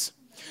else is.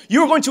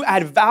 You're going to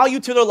add value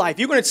to their life.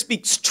 You're going to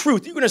speak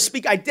truth. You're going to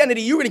speak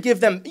identity. You're going to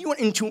give them, you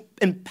want to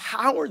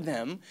empower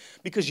them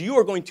because you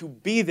are going to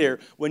be there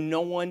when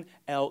no one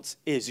else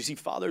is. You see,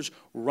 fathers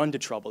run to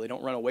trouble. They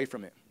don't run away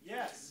from it.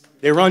 Yes.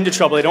 They run to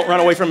trouble. They don't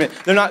run away from it.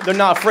 They're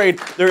not afraid.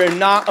 They're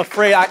not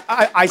afraid.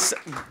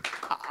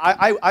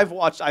 I've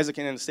watched Isaac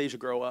and Anastasia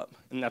grow up,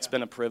 and that's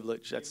been a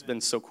privilege. That's been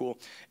so cool.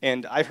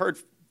 And I've heard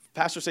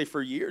pastors say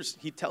for years,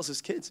 he tells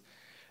his kids,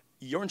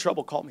 you're in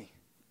trouble, call me.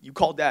 You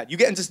call dad. You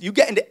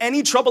get into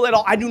any trouble at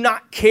all. I do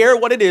not care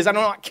what it is. I do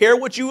not care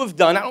what you have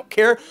done. I don't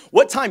care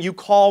what time you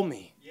call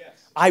me.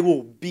 Yes. I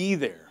will be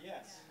there.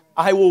 Yes.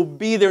 I will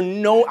be there.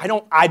 No,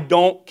 I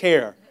don't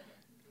care.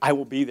 I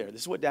will be there.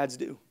 This is what dads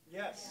do.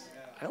 Yes.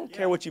 I don't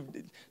care what you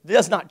did. It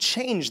does not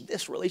change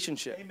this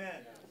relationship. Amen.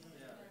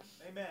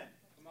 Amen.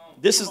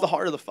 This is the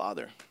heart of the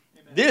Father.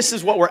 This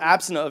is what we're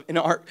absent of in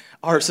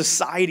our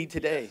society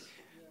today.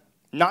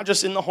 Not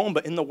just in the home,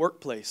 but in the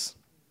workplace.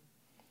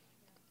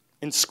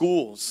 In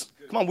schools.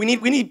 Come on, we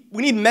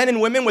need men and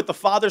women with the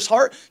Father's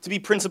heart to be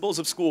principals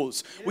of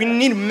schools. We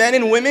need men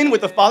and women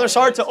with the Father's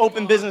heart to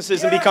open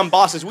businesses and become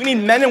bosses. We need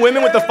men and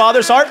women with the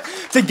Father's heart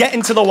to get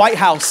into the White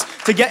House,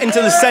 to get into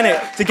the Senate,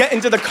 to get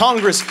into the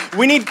Congress.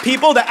 We need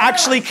people that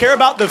actually care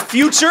about the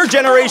future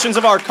generations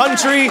of our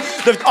country,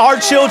 our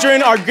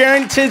children, our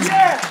grandkids'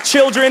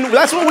 children.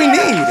 That's what we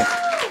need.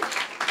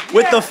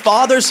 With the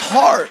Father's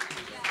heart.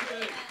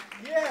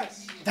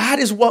 Yes. That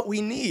is what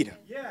we need.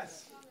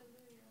 Yes.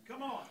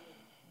 Come on.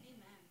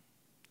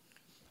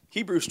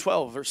 Hebrews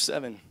 12, verse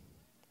 7.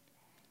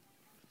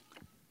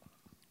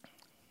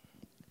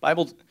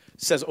 Bible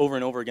says over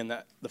and over again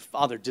that the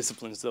Father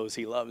disciplines those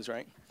he loves,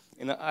 right?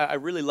 And I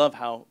really love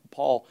how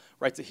Paul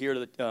writes it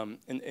here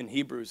in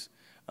Hebrews.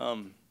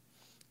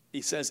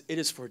 He says, it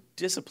is for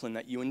discipline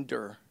that you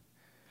endure.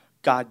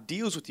 God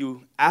deals with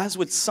you as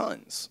with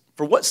sons.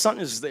 For what son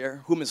is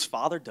there whom his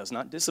father does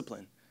not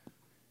discipline?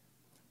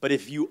 But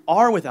if you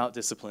are without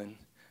discipline,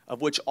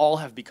 of which all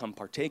have become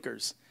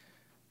partakers,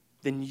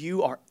 then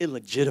you are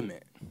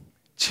illegitimate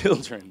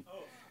children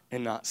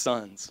and not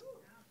sons.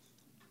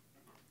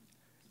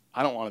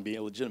 I don't want to be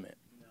illegitimate.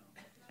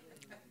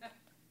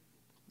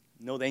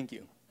 No, thank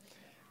you.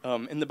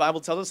 And the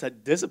Bible tells us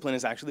that discipline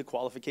is actually a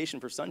qualification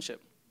for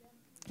sonship.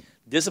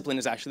 Discipline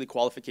is actually a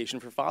qualification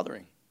for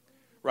fathering,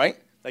 right?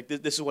 Like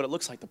this is what it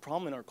looks like. The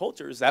problem in our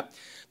culture is that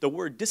the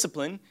word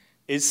discipline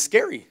is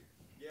scary.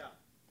 Yeah.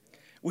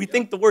 We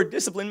think the word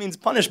discipline means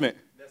punishment.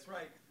 That's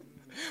right.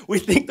 We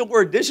think the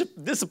word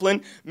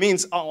discipline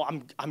means, oh,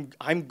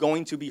 I'm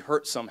going to be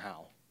hurt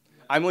somehow.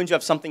 I'm going to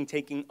have something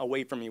taken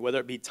away from me, whether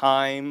it be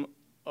time.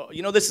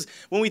 This is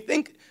when we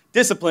think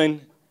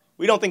discipline,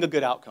 we don't think a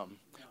good outcome.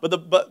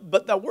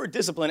 But that word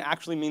discipline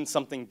actually means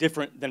something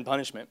different than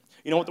punishment.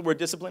 You know what the word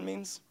discipline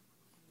means?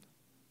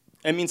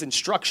 It means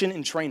instruction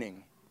and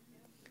training.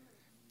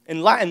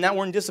 In Latin, that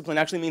word discipline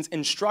actually means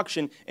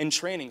instruction and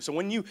training. So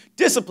when you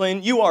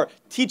discipline, you are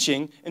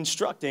teaching,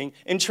 instructing,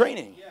 and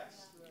training. Yes.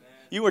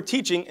 You are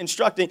teaching,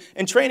 instructing,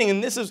 and training.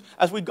 And this is,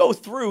 as we go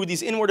through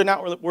these inward and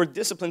outward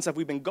disciplines that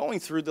we've been going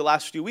through the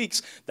last few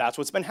weeks, that's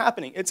what's been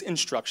happening. It's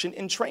instruction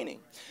and training.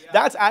 Yeah.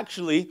 That's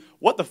actually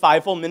what the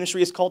fivefold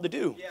ministry is called to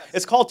do. Yes.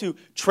 It's called to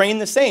train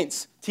the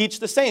saints, teach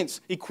the saints,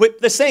 equip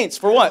the saints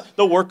for what?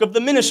 The work of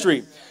the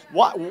ministry.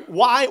 Yes.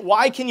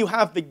 Why can you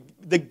have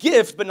the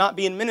gift but not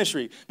be in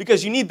ministry?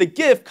 Because you need the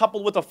gift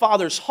coupled with the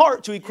Father's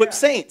heart to equip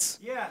saints.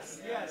 Yes.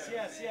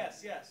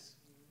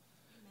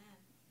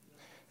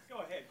 Go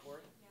ahead,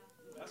 Court.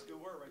 That's a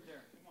good word right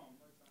there. Come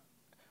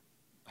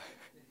on.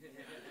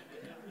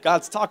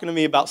 God's talking to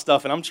me about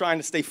stuff, and I'm trying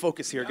to stay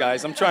focused here,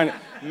 guys. I'm trying to,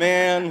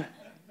 man,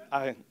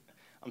 I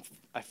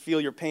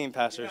feel your pain,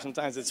 Pastor.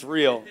 Sometimes it's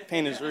real.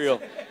 Pain is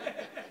real.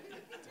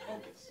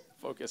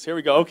 Focus. Here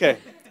we go. Okay.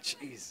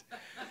 Jeez.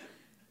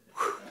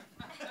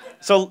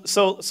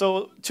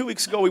 So 2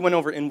 weeks ago, we went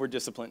over inward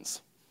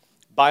disciplines.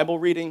 Bible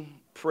reading,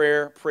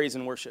 prayer, praise,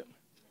 and worship.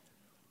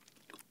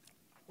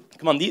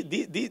 Come on,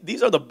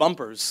 these are the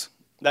bumpers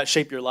that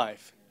shape your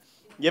life.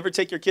 You ever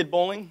take your kid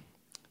bowling,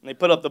 and they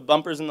put up the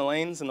bumpers in the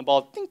lanes, and the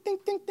ball, ding, ding,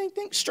 ding, ding,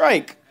 ding,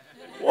 strike.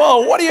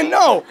 Whoa, what do you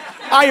know?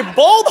 I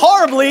bowled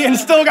horribly and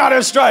still got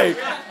a strike.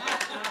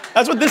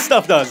 That's what this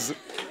stuff does.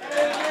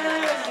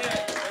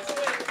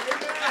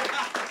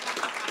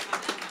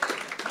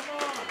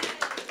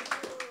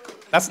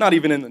 That's not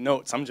even in the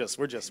notes. We're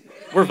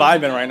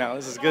vibing right now.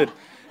 This is good.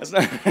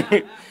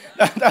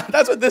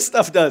 That's what this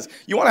stuff does.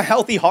 You want a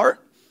healthy heart?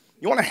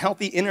 You want a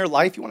healthy inner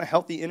life? You want a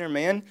healthy inner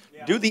man?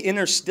 Yeah. Do the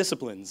inner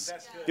disciplines.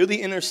 Do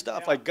the inner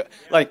stuff. Yeah.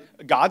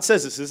 Like God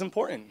says this is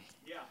important.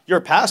 Yeah.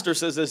 Your pastor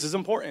says this is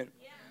important.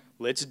 Yeah.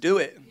 Let's do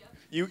it.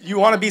 Yeah. You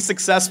want to be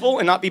successful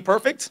and not be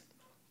perfect?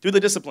 Do the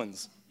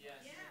disciplines. Yes.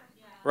 Yeah.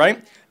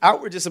 Right?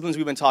 Outward disciplines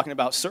we've been talking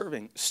about: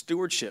 serving,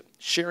 stewardship,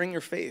 sharing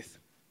your faith.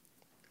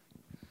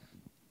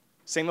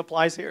 Same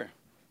applies here.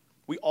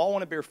 We all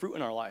want to bear fruit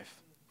in our life.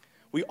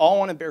 We all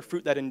want to bear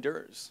fruit that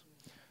endures.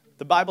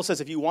 The Bible says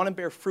if you want to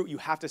bear fruit, you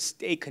have to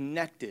stay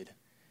connected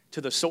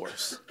to the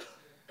source.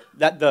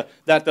 That the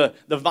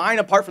vine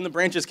apart from the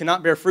branches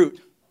cannot bear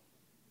fruit.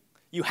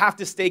 You have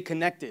to stay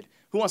connected.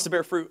 Who wants to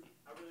bear fruit?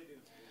 I really do.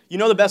 You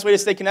know the best way to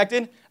stay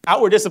connected?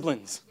 Outward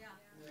disciplines. Yeah.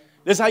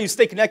 This is how you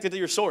stay connected to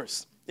your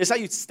source. This is how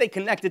you stay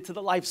connected to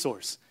the life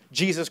source,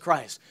 Jesus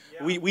Christ.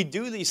 Yeah. We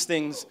do these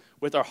things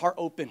with our heart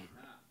open.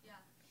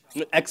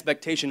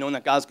 Expectation, knowing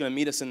that God's going to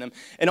meet us in them.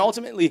 And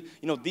ultimately,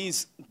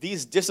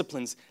 these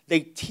disciplines,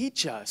 they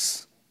teach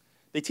us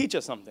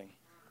something.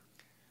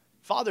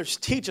 Fathers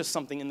teach us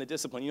something in the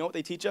discipline. You know what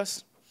they teach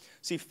us?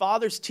 See,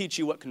 fathers teach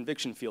you what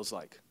conviction feels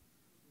like.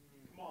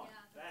 Come on.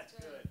 That's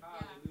good.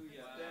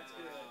 Hallelujah. That's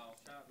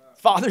good.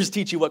 Fathers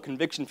teach you what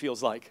conviction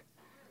feels like.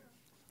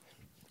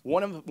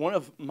 One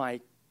of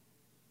my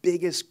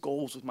biggest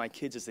goals with my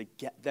kids is to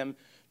get them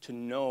to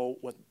know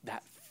what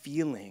that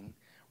feeling,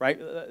 right?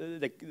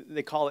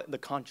 They call it the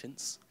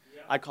conscience.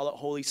 Yeah. I call it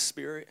Holy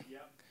Spirit. Yeah.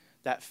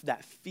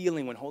 That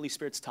feeling when Holy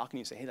Spirit's talking to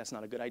you, say, hey, that's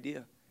not a good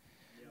idea.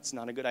 Yeah. It's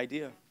not a good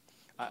idea.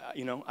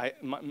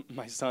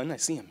 My son, I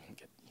see him.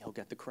 He'll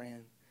get the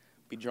crayon,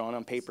 be drawn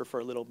on paper for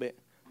a little bit.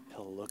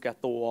 He'll look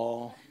at the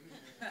wall.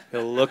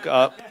 He'll look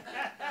up.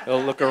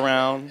 He'll look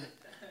around.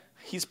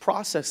 He's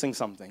processing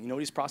something. You know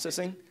what he's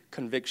processing?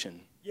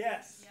 Conviction.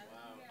 Yes.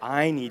 Wow.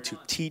 I need to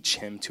teach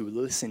him to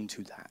listen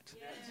to that.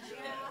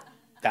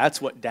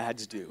 That's what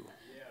dads do.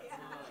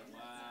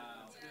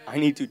 I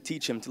need to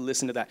teach him to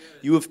listen to that.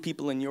 You have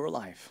people in your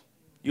life.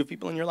 You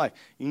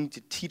need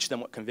to teach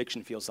them what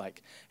conviction feels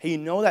like. Hey, you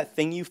know that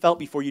thing you felt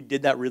before you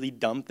did that really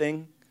dumb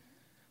thing?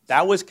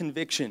 That was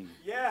conviction.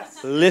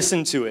 Yes.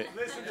 Listen to it.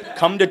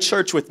 Come to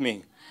church with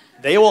me.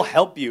 They will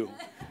help you.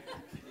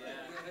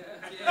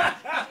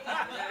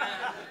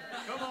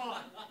 Come on.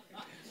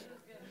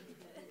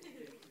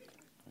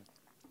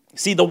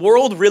 See, the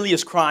world really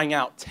is crying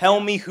out, tell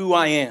me who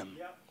I am.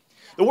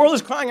 The world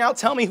is crying out,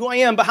 tell me who I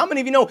am. But how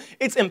many of you know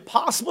it's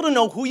impossible to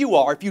know who you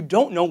are if you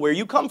don't know where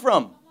you come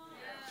from?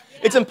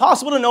 It's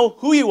impossible to know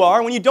who you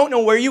are when you don't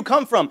know where you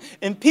come from.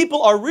 And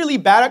people are really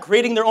bad at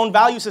creating their own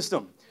value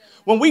system.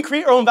 When we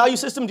create our own value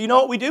system, do you know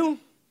what we do?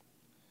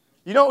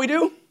 You know what we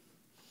do?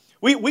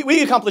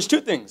 We accomplish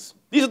two things.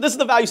 This is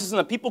the value system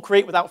that people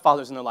create without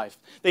fathers in their life.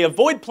 They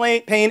avoid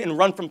pain and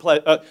run from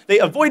they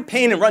avoid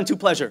pain and run to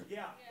pleasure.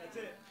 Yeah, that's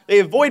it. They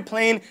avoid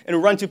pain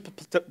and run to blah,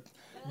 blah,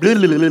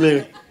 blah,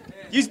 blah.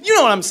 You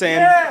know what I'm saying?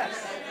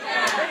 Yes.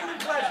 Pain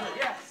and pleasure.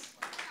 Yes.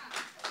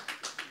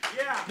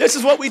 Yeah. This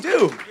is what we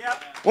do.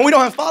 Yep. When we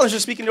don't have fathers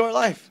just speaking to our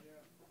life.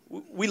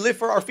 We live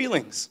for our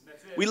feelings.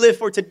 We live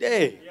for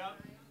today. Yep.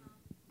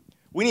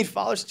 We need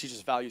fathers to teach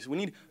us values. We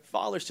need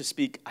fathers to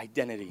speak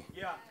identity.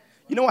 Yeah.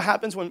 You know what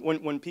happens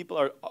when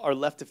people are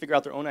left to figure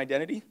out their own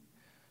identity?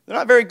 They're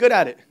not very good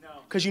at it.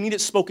 Because you need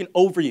it spoken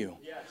over you.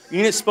 Yes. You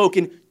need it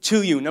spoken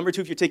to you. Number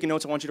 2, if you're taking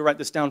notes, I want you to write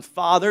this down.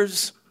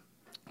 Fathers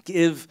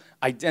give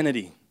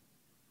identity.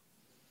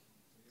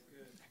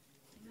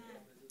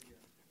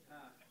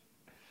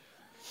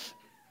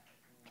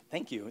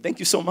 Thank you. Thank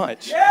you so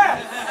much.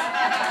 Yes.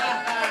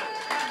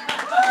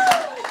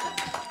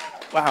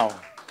 Wow.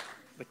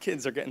 The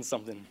kids are getting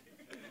something.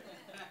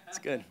 It's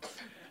good.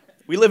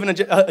 We live in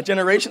a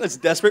generation that's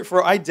desperate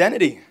for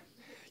identity.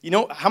 You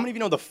know, how many of you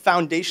know the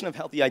foundation of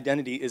healthy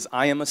identity is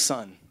I am a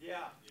son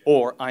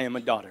or I am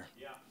a daughter?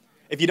 Yeah.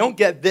 If you don't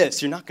get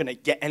this, you're not going to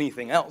get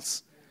anything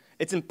else.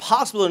 It's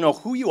impossible to know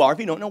who you are if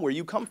you don't know where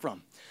you come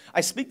from.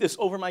 I speak this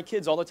over my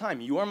kids all the time.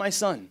 You are my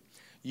son.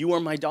 You are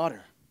my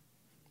daughter.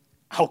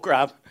 I'll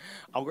grab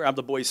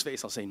the boy's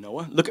face. I'll say,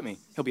 Noah, look at me.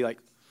 He'll be like,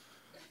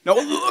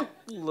 no,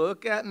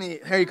 look at me.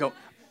 There you go.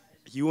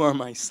 You are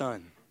my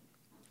son.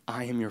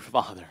 I am your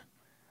father.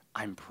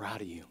 I'm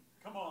proud of you.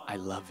 Come on. I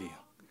love you.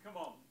 Come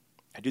on.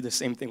 I do the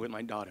same thing with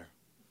my daughter.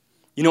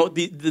 You know,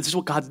 this is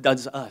what God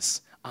does to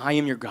us. I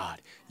am your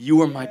God.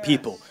 You are my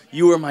people.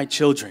 You are my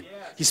children.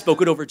 He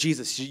spoke it over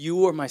Jesus.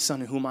 You are my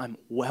son in whom I'm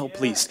well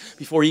pleased.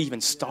 Before he even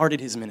started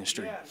his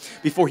ministry.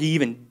 Before he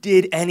even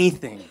did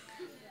anything.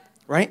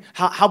 Right?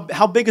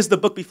 How big is the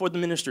book before the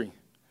ministry?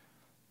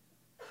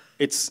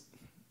 It's,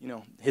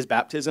 his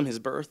baptism, his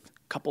birth,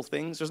 a couple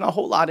things. There's not a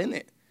whole lot in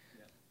it.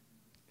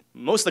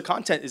 Most of the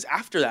content is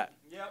after that.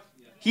 Yep.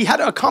 He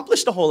hadn't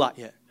accomplished a whole lot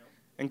yet.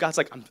 And God's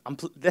like,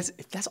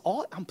 if that's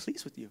all, I'm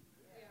pleased with you.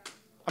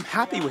 I'm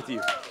happy with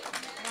you.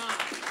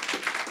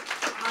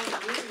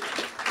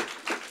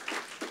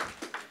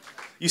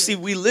 You see,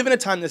 we live in a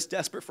time that's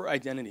desperate for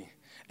identity.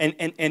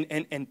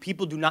 And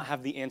people do not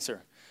have the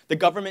answer. The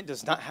government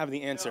does not have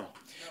the answer.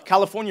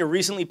 California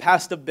recently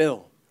passed a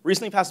bill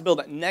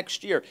that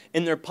next year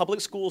in their public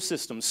school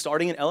system,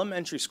 starting in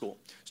elementary school,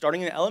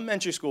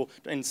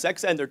 in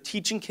sex ed, they're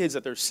teaching kids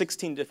that there's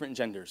 16 different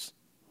genders.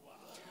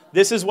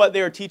 This is what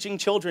they are teaching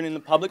children in the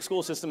public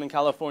school system in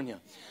California.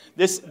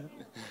 This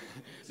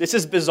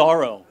is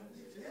bizarro.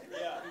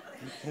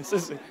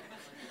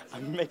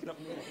 I'm making up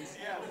noise.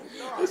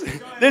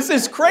 This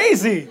is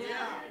crazy.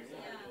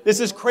 This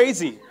is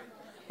crazy.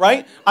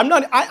 Right? I'm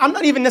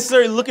not even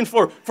necessarily looking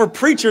for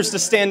preachers to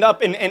stand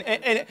up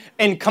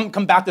and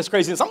combat this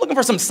craziness. I'm looking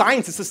for some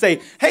scientists to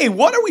say, hey,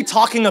 what are we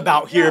talking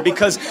about here?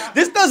 Because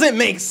this doesn't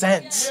make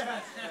sense.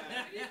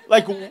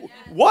 Like,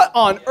 what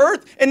on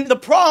earth? And the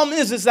problem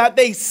is that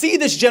they see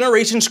this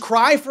generation's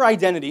cry for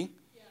identity.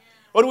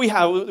 What do we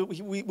have?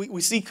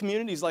 We see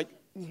communities like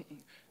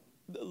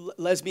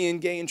lesbian,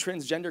 gay, and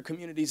transgender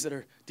communities that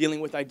are dealing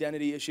with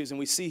identity issues, and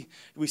we see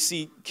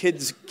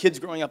kids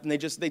growing up, and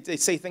they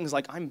say things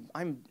like,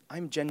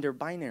 I'm gender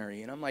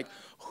binary, and I'm like,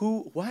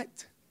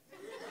 what?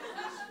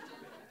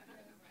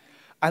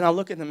 And I'll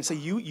look at them and say,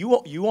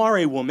 you are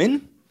a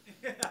woman,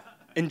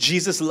 and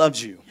Jesus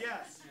loves you.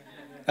 Yes.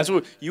 That's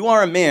what you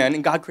are, a man,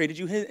 and God created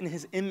you in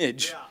his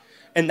image.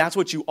 And that's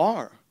what you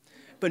are.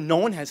 But no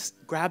one has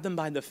grabbed them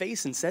by the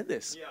face and said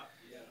this.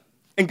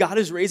 And God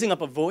is raising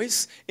up a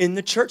voice in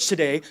the church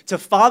today to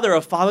father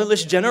a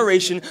fatherless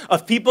generation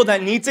of people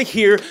that need to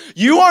hear,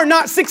 you are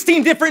not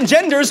 16 different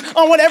genders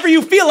on whatever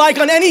you feel like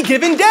on any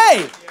given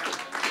day.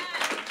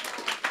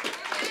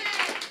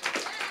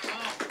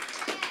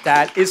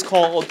 That is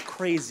called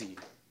crazy.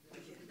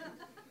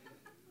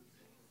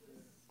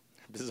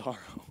 Bizarro.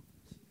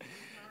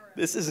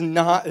 This is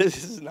not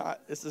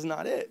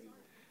it.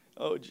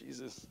 Oh,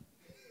 Jesus.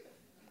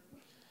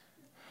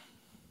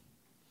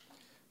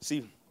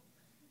 See,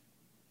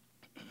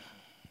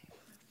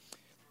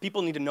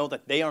 people need to know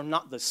that they are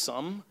not the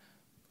sum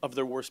of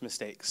their worst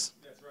mistakes.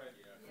 That's right.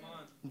 Yeah. Come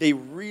on. They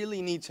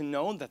really need to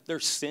know that their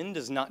sin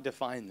does not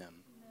define them.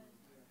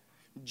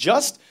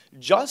 Just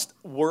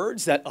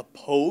words that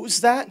oppose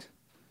that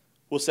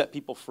will set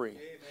people free.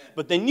 Amen.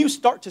 But then you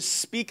start to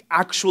speak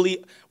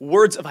actually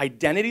words of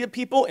identity to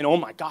people, and oh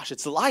my gosh,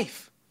 it's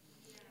life.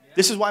 Yeah.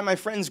 This is why my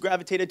friends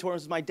gravitated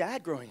towards my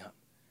dad growing up.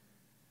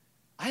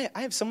 I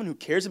have someone who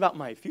cares about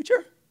my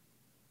future?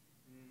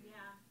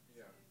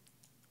 Yeah.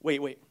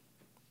 Wait.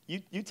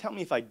 You tell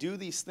me if I do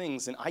these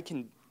things and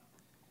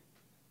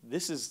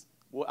this is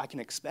what I can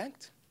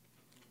expect?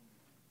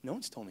 No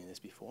one's told me this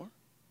before.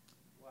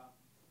 Wow.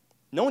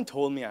 No one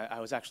told me I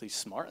was actually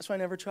smart. That's why I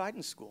never tried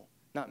in school.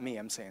 Not me,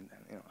 I'm saying that.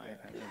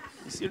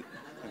 You see,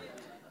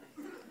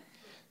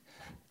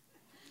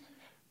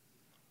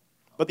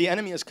 but the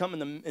enemy has come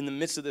in the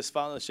midst of this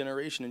fatherless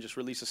generation and just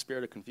released a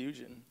spirit of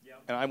confusion.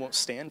 Yep. And I won't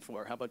stand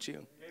for it. How about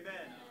you? Amen.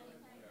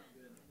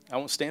 I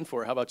won't stand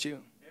for it. How about you?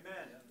 Amen.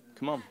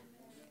 Come on. Amen.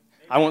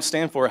 I won't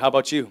stand for it. How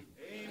about you?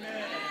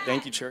 Amen.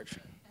 Thank you, church.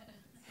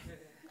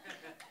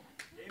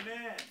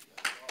 Amen.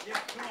 Yeah,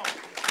 come on.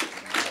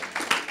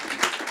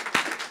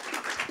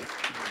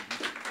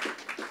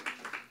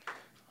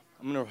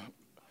 I'm going to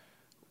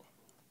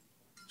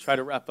try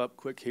to wrap up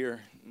quick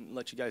here and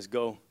let you guys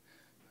go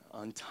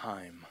on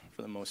time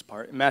for the most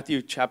part. In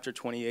Matthew chapter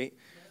 28,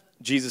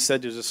 Jesus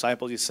said to his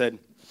disciples, the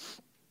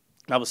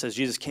Bible says,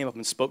 Jesus came up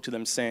and spoke to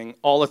them saying,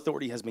 all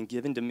authority has been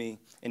given to me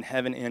in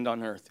heaven and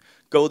on earth.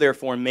 Go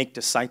therefore and make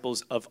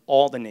disciples of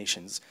all the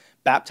nations,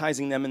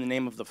 baptizing them in the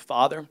name of the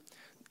Father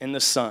and the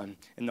Son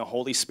and the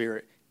Holy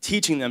Spirit,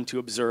 teaching them to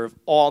observe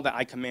all that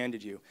I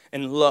commanded you.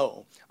 And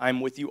lo, I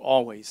am with you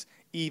always,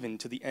 even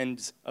to the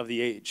ends of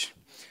the age.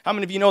 How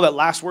many of you know that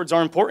last words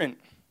are important?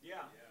 Yeah.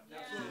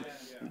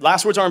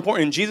 Last words are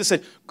important. And Jesus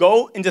said,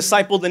 go and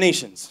disciple the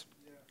nations.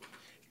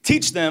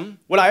 Teach them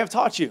what I have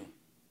taught you.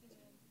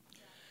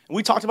 And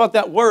we talked about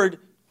that word,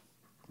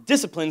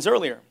 disciplines,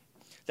 earlier.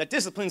 That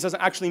disciplines doesn't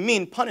actually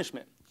mean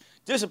punishment.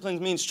 Disciplines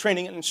means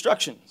training and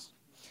instructions.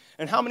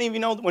 And how many of you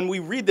know that when we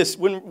read this,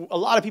 when a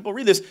lot of people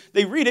read this,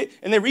 they read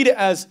it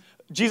as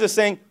Jesus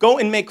saying, go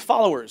and make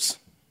followers.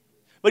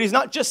 But he's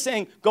not just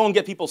saying, go and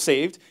get people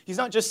saved. He's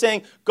not just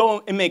saying,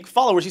 go and make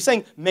followers. He's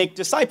saying, make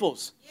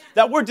disciples. Yeah.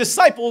 That word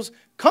disciples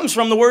comes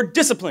from the word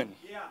discipline.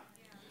 Yeah.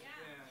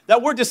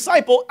 That word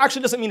disciple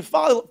actually doesn't mean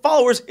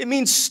followers. It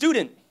means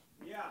student.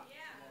 Yeah.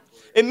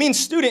 It means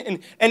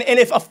student. And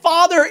if a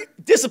father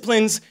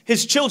disciplines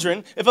his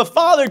children, if a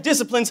father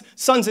disciplines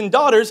sons and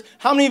daughters,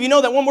 how many of you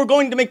know that when we're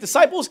going to make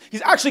disciples,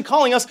 he's actually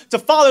calling us to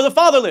father the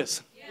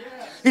fatherless?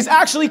 Yeah. He's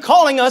actually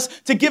calling us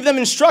to give them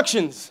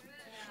instructions,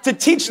 to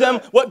teach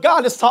them what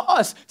God has taught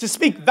us, to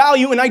speak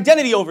value and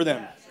identity over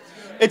them.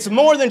 It's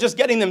more than just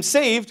getting them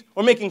saved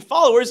or making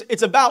followers.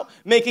 It's about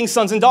making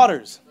sons and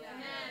daughters.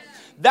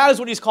 That is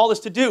what he's called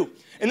us to do.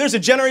 And there's a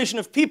generation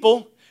of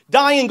people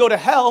die and go to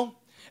hell,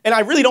 and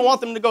I really don't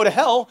want them to go to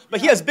hell, but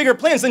he has bigger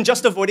plans than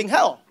just avoiding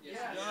hell.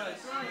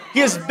 He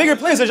has bigger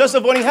plans than just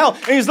avoiding hell,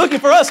 and he's looking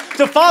for us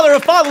to father a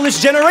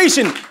fatherless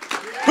generation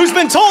who's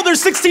been told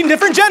there's 16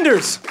 different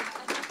genders.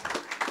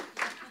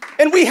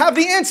 And we have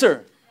the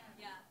answer.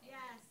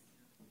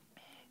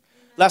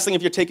 Last thing,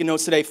 if you're taking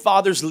notes today,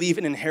 fathers leave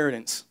an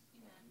inheritance.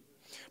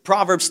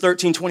 Proverbs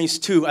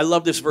 13:22. I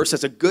love this verse.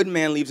 As a good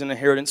man leaves an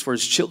inheritance for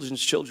his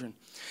children's children,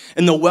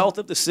 and the wealth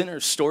of the sinner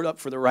is stored up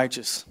for the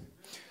righteous.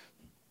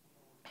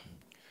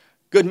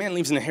 Good man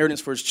leaves an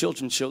inheritance for his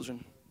children's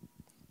children.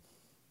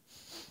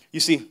 You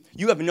see,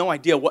 you have no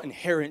idea what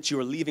inheritance you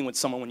are leaving with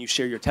someone when you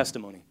share your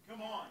testimony.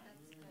 Come on.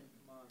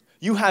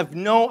 You have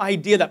no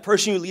idea that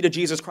person you lead to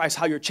Jesus Christ,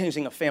 how you're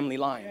changing a family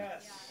line.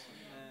 Yes.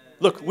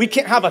 Look, we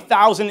can't have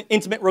 1,000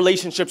 intimate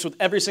relationships with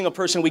every single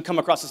person we come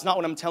across. It's not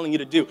what I'm telling you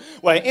to do.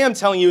 What I am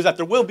telling you is that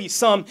there will be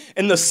some,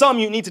 and the some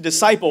you need to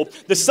disciple,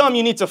 the some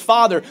you need to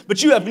father,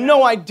 but you have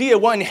no idea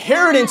what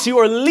inheritance you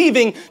are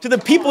leaving to the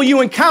people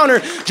you encounter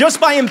just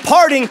by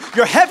imparting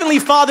your Heavenly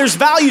Father's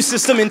value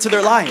system into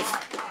their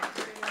life.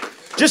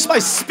 Just by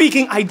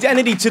speaking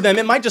identity to them.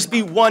 It might just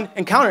be one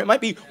encounter. It might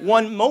be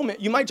one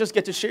moment. You might just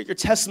get to share your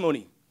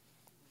testimony.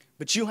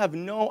 But you have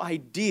no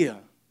idea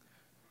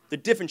the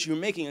difference you're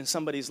making in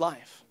somebody's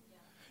life.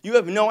 You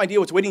have no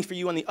idea what's waiting for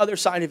you on the other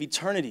side of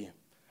eternity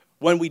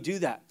when we do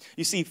that.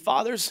 You see,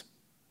 fathers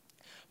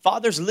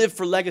live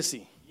for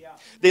legacy.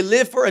 They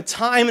live for a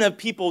time and a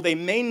people they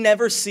may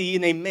never see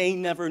and they may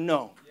never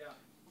know.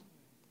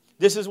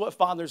 This is what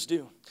fathers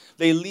do.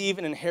 They leave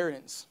an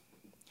inheritance.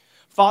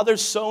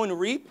 Fathers sow and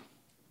reap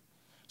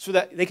so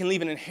that they can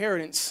leave an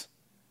inheritance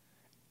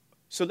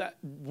so that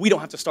we don't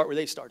have to start where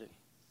they started.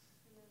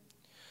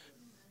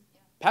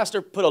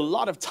 Pastor put a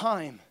lot of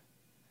time,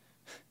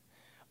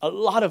 a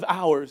lot of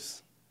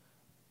hours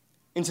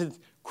into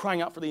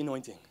crying out for the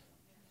anointing,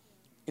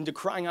 into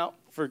crying out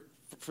for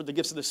the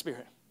gifts of the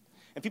Spirit.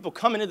 And people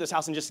come into this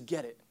house and just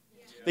get it.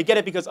 They get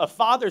it because a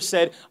father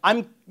said,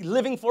 I'm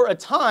living for a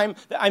time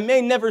that I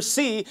may never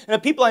see and a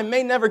people I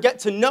may never get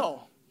to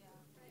know.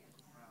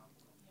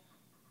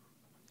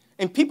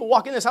 And people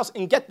walk in this house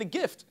and get the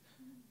gift.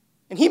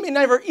 And he may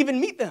never even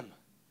meet them.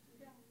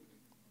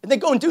 And they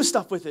go and do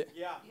stuff with it.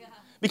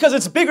 Because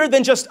it's bigger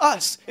than just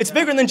us. It's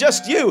bigger than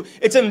just you.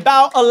 It's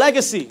about a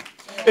legacy.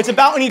 It's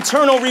about an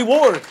eternal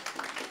reward.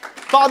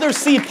 Fathers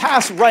see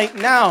past right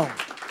now.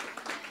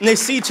 And they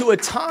see to a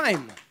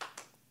time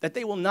that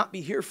they will not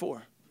be here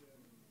for.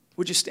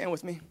 Would you stand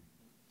with me?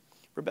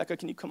 Rebecca,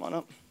 can you come on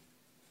up?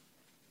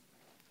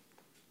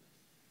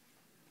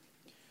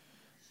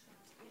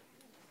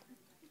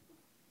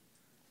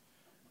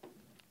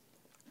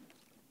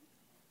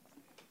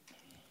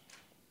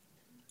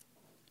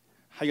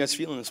 How you guys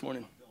feeling this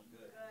morning?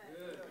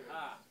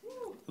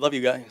 Love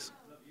you guys.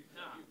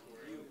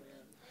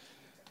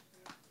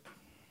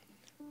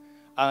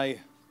 I'm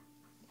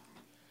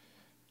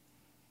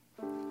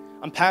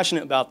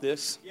passionate about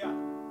this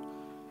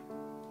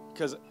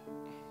because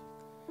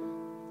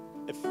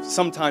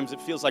sometimes it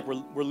feels like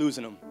we're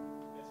losing them.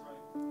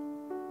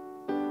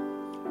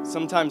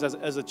 Sometimes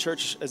as a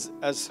church, as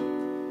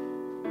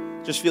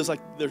just feels like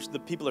the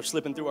people are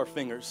slipping through our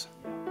fingers.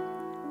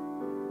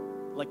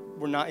 Like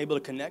we're not able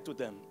to connect with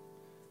them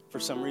for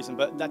some reason,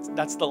 but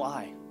that's the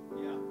lie.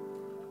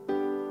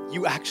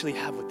 You actually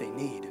have what they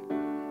need.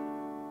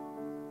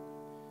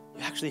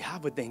 You actually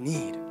have what they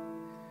need.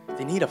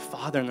 They need a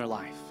father in their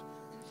life.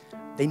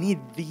 They need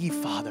the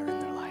Father in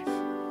their life.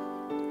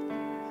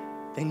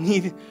 They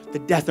need the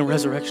death and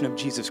resurrection of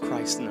Jesus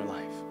Christ in their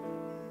life.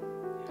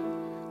 I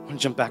want to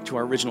jump back to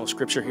our original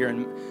scripture here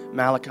in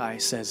Malachi.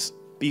 It says,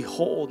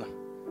 behold,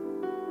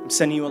 I'm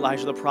sending you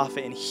Elijah the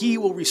prophet, and he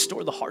will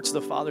restore the hearts of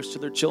the fathers to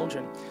their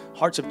children,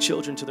 hearts of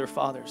children to their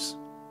fathers.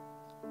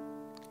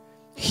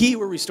 He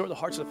will restore the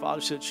hearts of the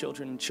fathers to their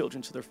children and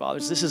children to their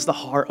fathers. This is the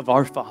heart of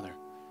our Father.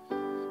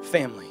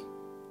 Family.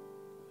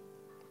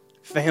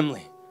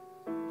 Family.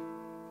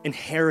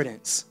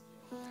 Inheritance.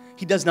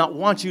 He does not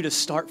want you to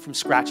start from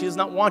scratch. He does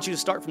not want you to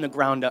start from the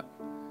ground up.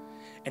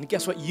 And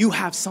guess what? You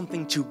have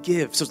something to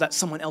give so that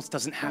someone else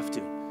doesn't have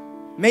to.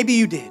 Maybe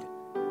you did.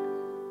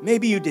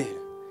 Maybe you did.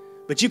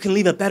 But you can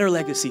leave a better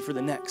legacy for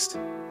the next.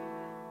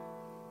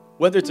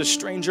 Whether it's a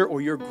stranger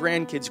or your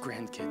grandkids'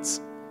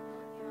 grandkids.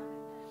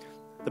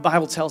 The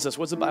Bible tells us,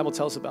 what does the Bible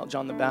tell us about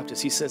John the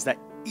Baptist? He says that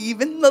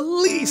even the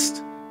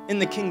least in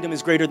the kingdom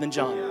is greater than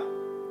John.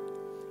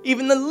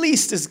 Even the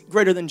least is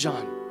greater than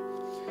John.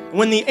 And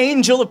when the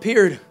angel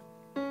appeared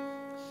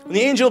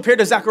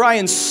to Zechariah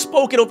and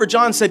spoke it over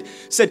John, said,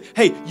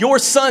 hey, your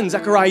son,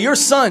 Zechariah, your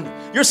son,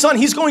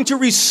 he's going to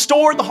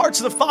restore the hearts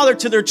of the father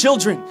to their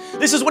children.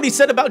 This is what he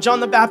said about John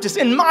the Baptist.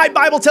 And my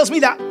Bible tells me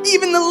that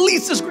even the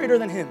least is greater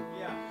than him.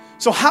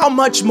 So how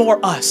much more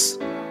us?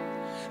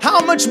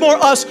 How much more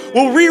us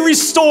will we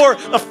restore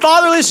a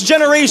fatherless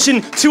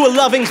generation to a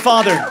loving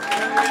father?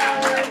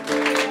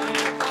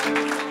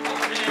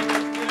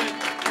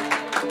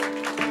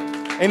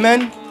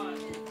 Amen?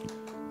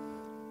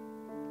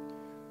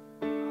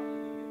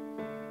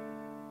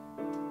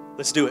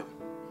 Let's do it.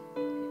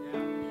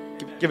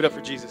 Give it up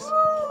for Jesus.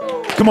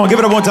 Come on, give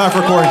it up one time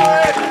for Corey.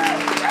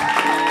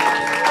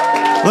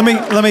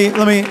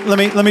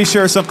 Let me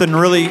share something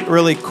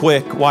really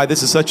quick. Why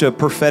this is such a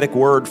prophetic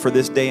word for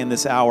this day and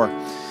this hour.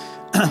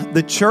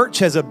 The church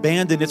has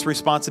abandoned its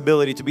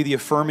responsibility to be the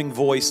affirming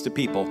voice to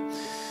people.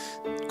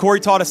 Corey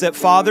taught us that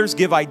fathers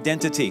give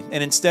identity,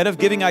 and instead of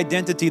giving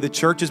identity, the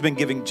church has been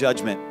giving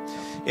judgment.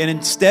 And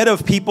instead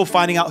of people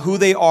finding out who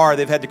they are,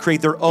 they've had to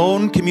create their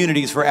own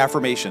communities for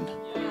affirmation.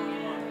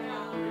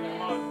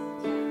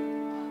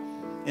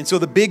 And so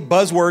the big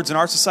buzzwords in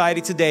our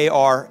society today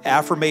are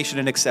affirmation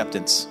and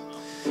acceptance.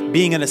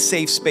 Being in a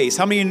safe space.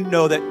 How many of you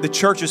know that the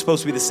church is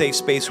supposed to be the safe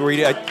space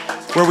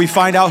where we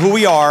find out who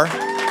we are,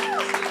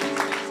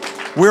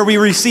 where we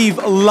receive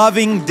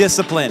loving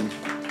discipline?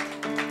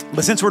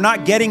 But since we're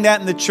not getting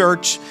that in the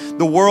church,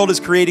 the world is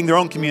creating their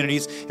own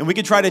communities, and we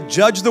can try to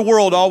judge the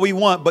world all we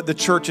want, but the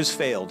church has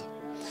failed.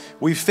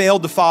 We've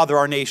failed to father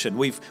our nation.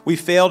 We've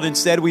failed.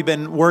 Instead, we've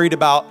been worried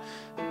about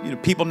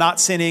people not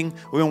sinning.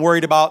 We've been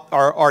worried about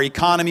our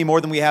economy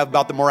more than we have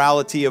about the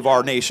morality of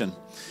our nation.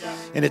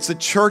 And it's the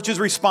church's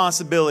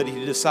responsibility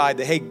to decide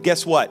that, hey,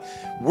 guess what?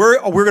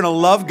 We're going to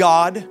love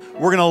God.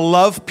 We're going to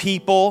love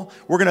people.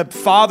 We're going to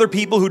father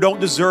people who don't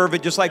deserve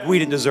it just like we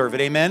didn't deserve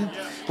it. Amen?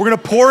 We're going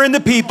to pour into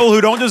people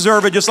who don't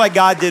deserve it just like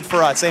God did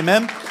for us.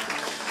 Amen?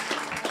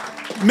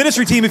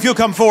 Ministry team, if you'll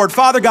come forward.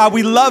 Father God,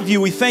 we love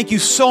you. We thank you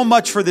so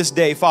much for this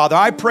day, Father.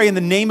 I pray in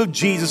the name of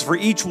Jesus for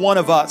each one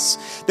of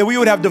us that we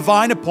would have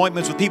divine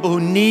appointments with people who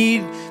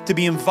need to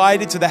be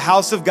invited to the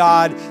house of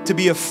God, to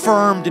be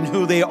affirmed in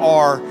who they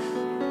are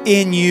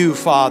in you,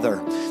 Father.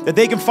 That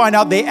they can find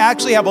out they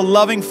actually have a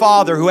loving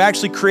Father who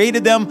actually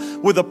created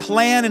them with a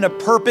plan and a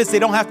purpose. They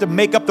don't have to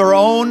make up their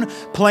own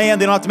plan.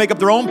 They don't have to make up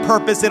their own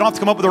purpose. They don't have to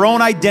come up with their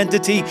own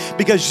identity,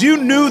 because you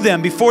knew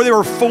them before they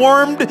were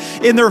formed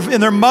in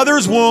their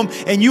mother's womb,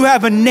 and you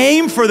have a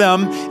name for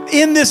them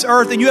in this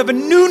earth, and you have a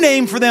new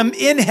name for them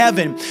in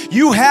heaven.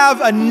 You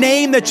have a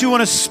name that you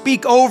want to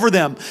speak over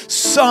them,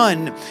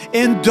 son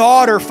and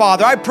daughter,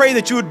 Father. I pray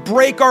that you would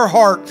break our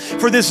heart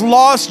for this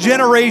lost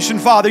generation,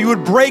 Father. You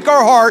would break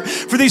our heart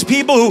for these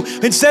people who,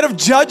 instead of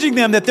judging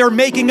them that they're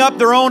making up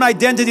their own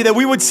identity, that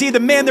we would see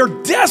that, man, they're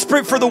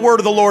desperate for the word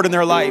of the Lord in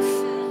their life.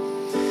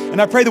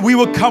 And I pray that we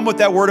would come with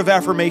that word of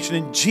affirmation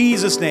in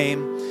Jesus'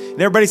 name.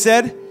 And everybody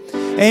said,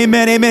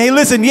 amen, amen. Hey,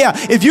 listen,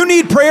 if you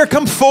need prayer,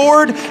 come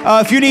forward.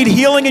 If you need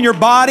healing in your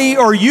body,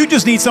 or you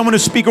just need someone to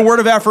speak a word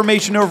of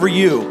affirmation over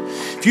you.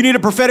 If you need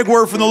a prophetic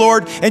word from the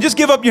Lord, and just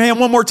give up your hand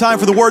one more time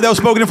for the word that was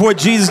spoken and for what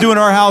Jesus is doing in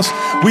our house.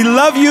 We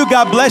love you.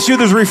 God bless you.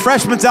 There's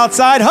refreshments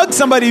outside. Hug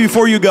somebody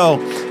before you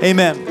go.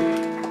 Amen.